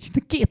szívemről,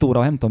 így 2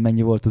 óra, nem tudom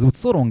mennyi volt az út,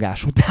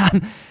 szorongás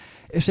után,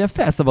 és ilyen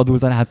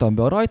felszabadultan álltam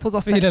be a rajthoz,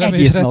 aztán félelem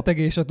egész és nap...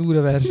 rettegés a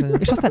túraverseny.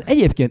 És aztán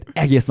egyébként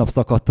egész nap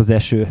szakadt az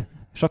eső.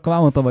 És akkor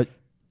már mondtam, hogy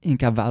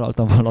inkább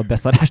vállaltam volna a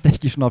beszarást egy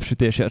kis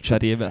napsütésért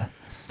cserébe.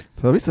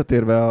 Szóval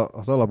visszatérve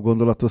az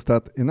alapgondolathoz,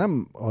 tehát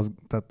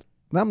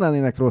nem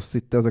lennének rossz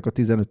itt ezek a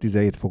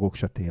 15-17 fokok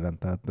se télen.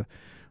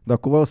 De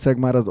akkor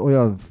valószínűleg már az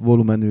olyan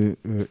volumenű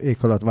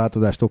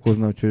éghajlatváltozást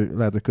okozna, hogy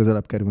lehet, hogy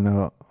közelebb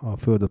kerülne a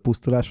föld a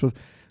pusztuláshoz.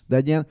 De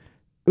egy ilyen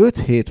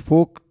 5-7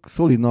 fok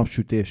szolid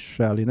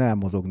napsütéssel én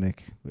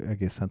elmozognék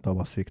egészen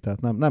tavaszig.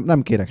 Tehát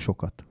nem kérek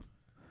sokat.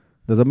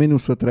 De ez a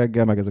 -5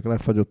 reggel, meg ezek a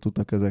lefagyott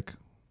utak, ezek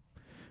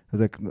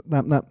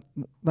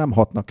nem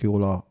hatnak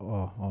jól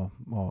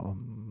a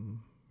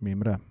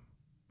mimre.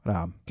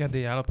 Rám.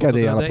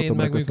 Kedélyállapotodra, de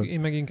én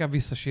meg inkább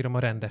visszasírom a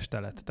rendes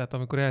telet. Tehát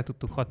amikor el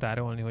tudtuk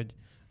határolni, hogy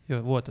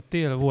volt a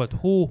tél, volt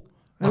hó.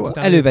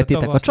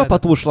 Elővettétek a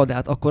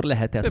csapatós-ladát, akkor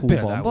lehetett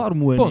hóban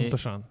barmulni.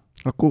 Pontosan.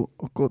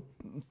 Akkor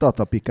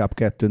Tata Pickup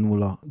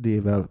 2.0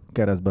 D-vel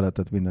keresztbe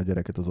lehetett vinni a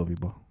gyereket az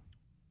oviba.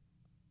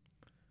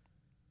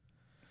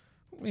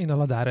 Én a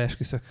ladára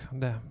esküszök,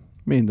 de...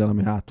 Minden,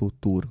 ami hátul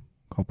túr,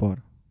 kapar.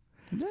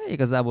 De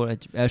igazából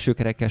egy első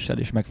kerekessel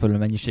és megfelelő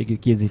mennyiségű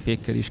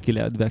kézifékkel is ki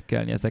lehet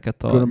bekkelni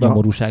ezeket a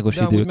nyomorúságos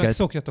időket. De amúgy meg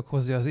szokjatok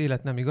hozzá, az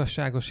élet nem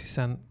igazságos,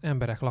 hiszen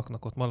emberek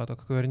laknak ott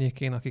Malatok a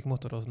környékén, akik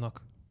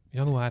motoroznak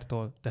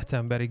januártól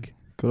decemberig.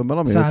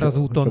 Különben száraz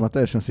úton. Ha már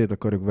teljesen szét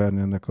akarjuk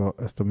verni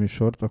ezt a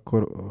műsort,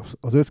 akkor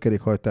az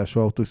összkerékhajtású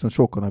autó viszont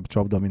sokkal nagyobb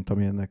csapda, mint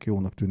ami ennek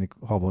jónak tűnik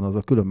havon, az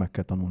a külön meg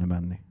kell tanulni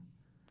menni.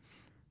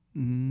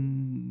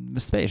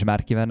 Space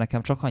Markivel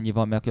nekem csak annyi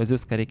van meg, hogy az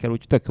összkerékkel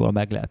úgy tök jól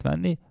meg lehet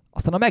menni.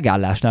 Aztán a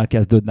megállásnál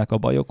kezdődnek a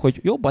bajok, hogy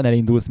jobban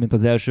elindulsz, mint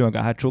az első meg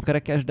a hátsó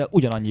kerekes, de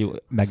ugyanannyi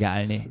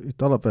megállni.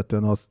 Itt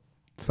alapvetően azt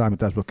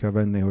számításba kell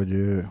venni,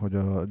 hogy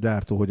a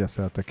gyártó hogy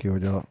eszelte ki,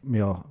 hogy mi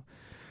a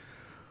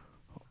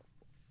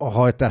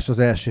hajtás az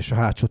első és a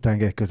hátsó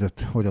tengely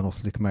között hogyan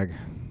oszlik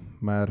meg.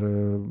 Mert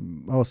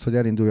ahhoz, hogy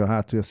elindulja a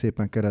hátulja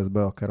szépen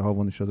keresztbe, akár a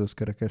havon is az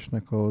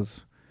összkerekesnek,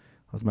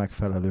 az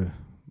megfelelő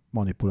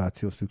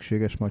manipuláció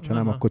szükséges, majd ha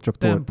nem, akkor csak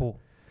tempó.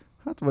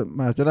 Hát,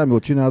 ha nem jól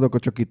csinálod, akkor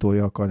csak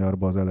kitolja a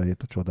kanyarba az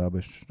elejét a csodába,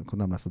 és akkor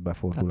nem lesz ott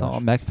befordulás. Tehát a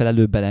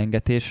megfelelő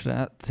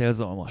belengetésre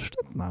célzol most?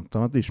 Nem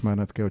tudom, hát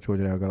ismerned kell, hogy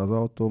reagál az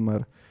autó,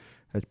 mert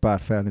egy pár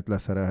felnit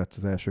leszerelhetsz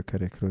az első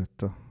kerékről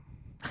itt a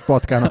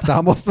patkának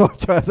támasztva,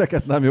 hogyha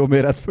ezeket nem jó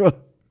méret föl.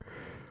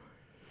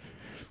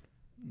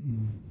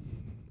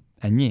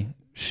 Ennyi?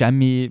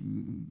 Semmi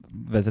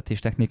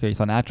vezetéstechnikai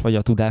tanács, vagy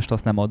a tudást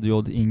azt nem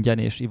adjod ingyen,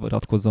 és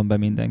iratkozzon be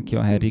mindenki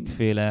a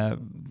Henrik-féle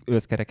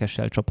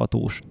őszkerekessel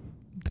csapatós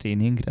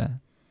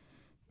tréningre?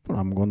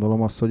 Nem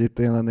gondolom azt, hogy itt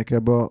én lennék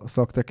ebbe a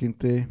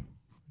szaktekintély,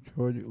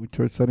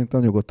 úgyhogy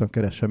szerintem nyugodtan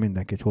keresse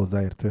mindenki egy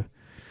hozzáértő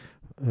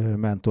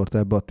mentort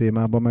ebbe a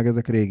témába, meg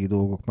ezek régi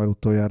dolgok, mert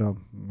utoljára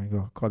még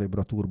a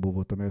Calibra Turbo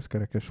volt, ami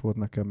összkerekes volt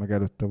nekem, meg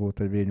előtte volt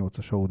egy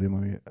V8-as Audi,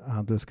 ami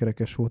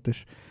összkerekes volt,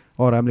 és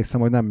arra emlékszem,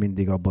 hogy nem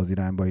mindig abba az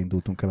irányba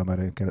indultunk el,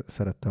 amerre én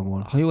szerettem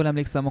volna. Ha jól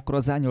emlékszem, akkor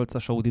az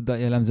A8-as Audi, de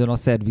jellemzően a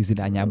szerviz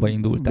irányába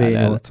indultál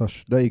el.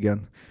 V8-as, de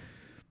igen.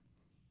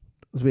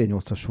 Az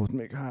V8-as volt,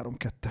 még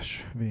 3.2-es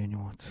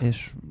V8.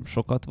 És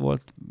sokat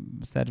volt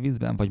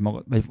szervizben?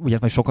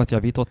 Vagy sokat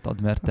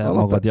javítottad, mert te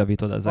magad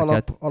javítod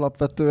ezeket?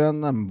 Alapvetően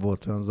nem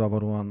volt olyan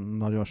zavaróan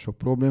nagyon sok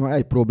probléma.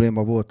 Egy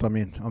probléma volt,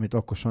 amit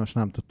akkor sajnos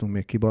nem tudtunk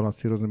még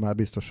kibalanszírozni, már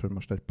biztos, hogy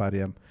most egy pár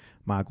ilyen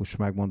mágus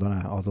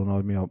megmondaná azonnal,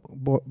 hogy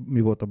mi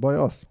volt a baj.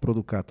 Azt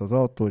produkálta az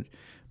autó, hogy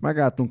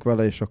megálltunk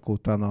vele, és akkor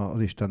utána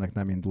az Istennek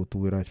nem indult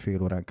újra egy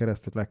fél órán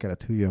keresztül, le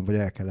kellett hűljön, vagy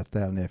el kellett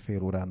telnie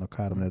fél órának,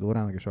 3-4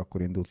 órának, és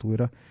akkor indult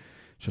újra.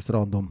 És ezt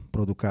random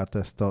produkálta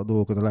ezt a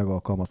dolgokat a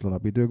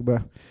legalkalmatlanabb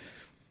időkbe.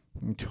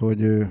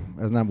 Úgyhogy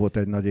ez nem volt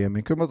egy nagy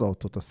élmény. Az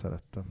autót azt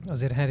szerettem.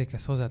 Azért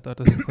Henrikhez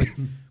hozzátartozik, hogy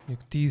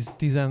mondjuk 10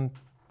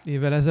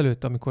 évvel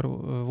ezelőtt, amikor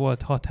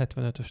volt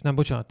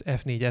 675-ös,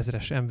 F4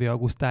 1000-es MV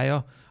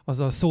Augustája, az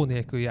a szó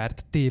nélkül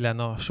járt télen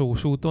a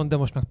sós úton, de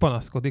most meg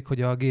panaszkodik,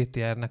 hogy a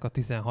GTR-nek a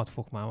 16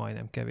 fok már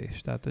majdnem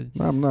kevés. Tehát, hogy...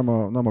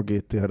 Nem a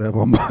GTR-rel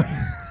van baj.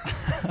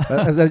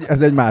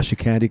 ez egy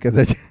másik Henrik, ez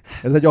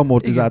egy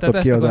amortizátor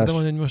kiadás. Igen, tehát ezt akartam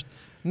mondani, hogy most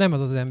nem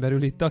az ember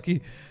ül itt,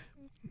 aki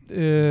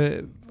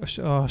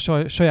a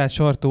saját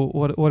sartó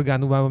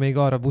orgánumában még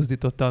arra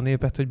buzdította a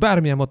népet, hogy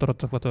bármilyen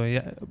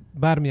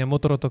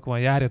motorotok van,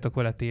 járjatok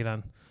vele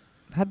télen.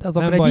 Hát de az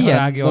Nem akkor baj, egy ha ilyen,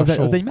 rágja a az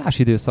só. egy más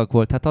időszak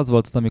volt. Hát az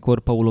volt az, amikor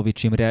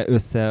Paulovics Imre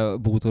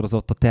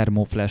összebútorozott a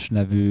Thermoflash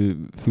nevű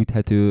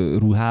fűthető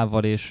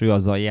ruhával, és ő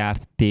azzal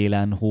járt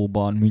télen,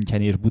 hóban,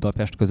 München és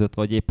Budapest között,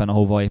 vagy éppen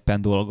ahova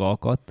éppen dolga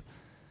akadt.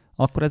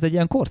 Akkor ez egy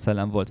ilyen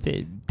korszellem volt.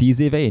 10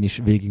 éve én is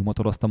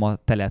végigmotoroztam a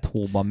telet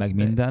hóban, meg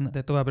minden.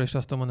 De továbbra is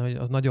azt tudom mondani,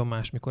 hogy az nagyon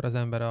más, mikor az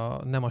ember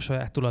nem a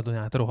saját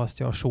tulajdonát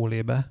rohasztja a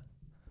sólébe.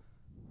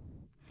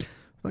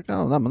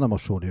 Nem a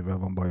sólével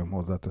van bajom,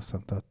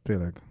 hozzáteszem, tehát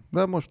tényleg.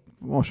 De most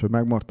hogy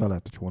megmartál,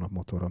 lehet, hogy hónap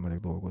motorral megyek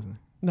dolgozni.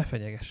 Ne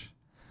fenyeges.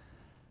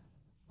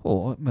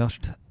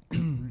 Most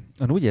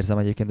én úgy érzem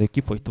egyébként, hogy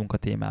kifogytunk a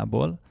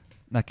témából.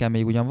 Nekem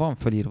még ugyan van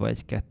felírva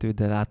egy-kettő,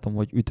 de látom,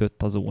 hogy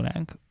ütött az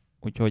óránk.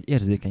 Úgyhogy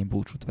érzékeny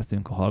búcsút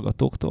veszünk a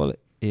hallgatóktól,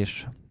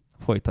 és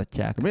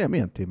folytatják.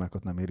 Milyen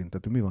témákat nem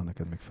érintettünk? Mi van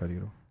neked még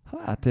felírva?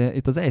 Hát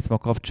itt az EICMA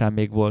kapcsán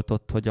még volt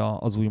ott, hogy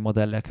az új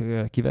modellek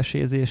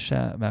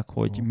kivesézése, meg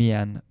hogy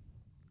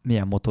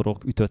milyen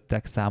motorok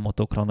ütöttek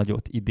számotokra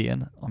nagyot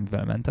idén,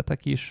 amivel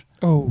mentetek is.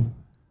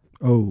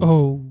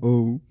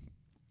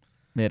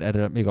 Miért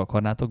erről még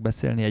akarnátok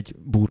beszélni egy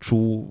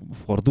búcsú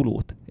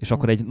fordulót? És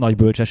akkor egy nagy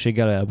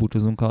bölcsességgel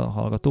elbúcsúzunk a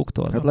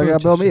hallgatóktól? Hát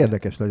legalább ami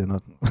érdekes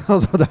legyen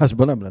az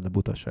adásban, nem lenne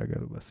butasság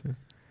erről beszélni.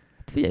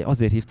 Hát figyelj,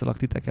 azért hívtalak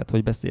titeket,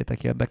 hogy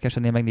beszéljetek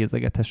érdekesen, én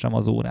megnézegethessem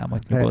az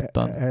órámat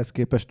nyugodtan. Ehhez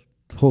képest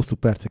hosszú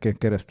perceken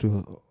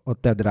keresztül a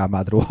te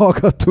drámádról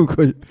hallgattuk,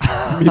 hogy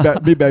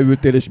mibe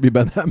ültél és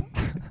miben nem.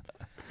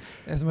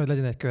 Ez majd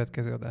legyen egy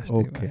következő adás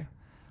Oké.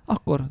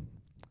 Akkor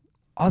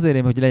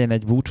azért, hogy legyen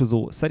egy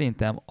búcsúzó,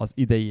 szerintem az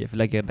idei év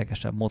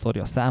legérdekesebb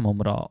motorja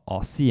számomra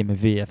a SIM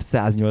VF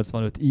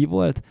 185i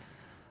volt,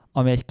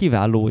 ami egy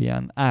kiváló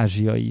ilyen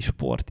ázsiai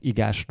sport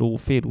igásló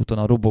félúton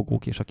a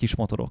robogók és a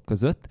kismotorok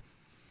között.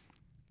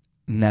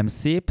 Nem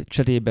szép,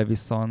 cserébe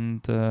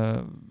viszont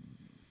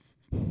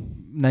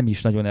nem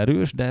is nagyon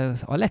erős, de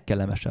a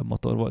legkellemesebb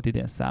motor volt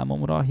idén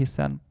számomra,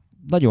 hiszen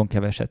nagyon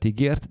keveset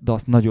ígért, de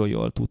azt nagyon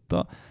jól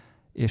tudta,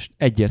 és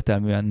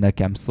egyértelműen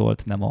nekem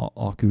szólt, nem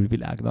a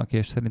külvilágnak,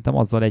 és szerintem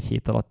azzal egy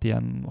hét alatt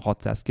ilyen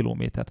 600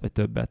 kilométert vagy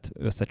többet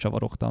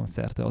összecsavarogtam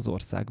szerte az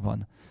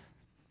országban.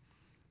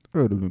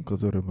 Örülünk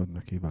az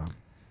örömödnek, Iván.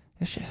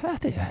 És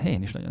hát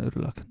én is nagyon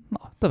örülök.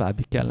 Na,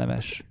 további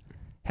kellemes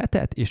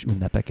hetet és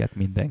ünnepeket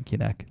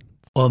mindenkinek.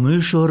 A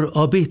műsor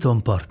a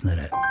Béton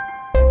partnere.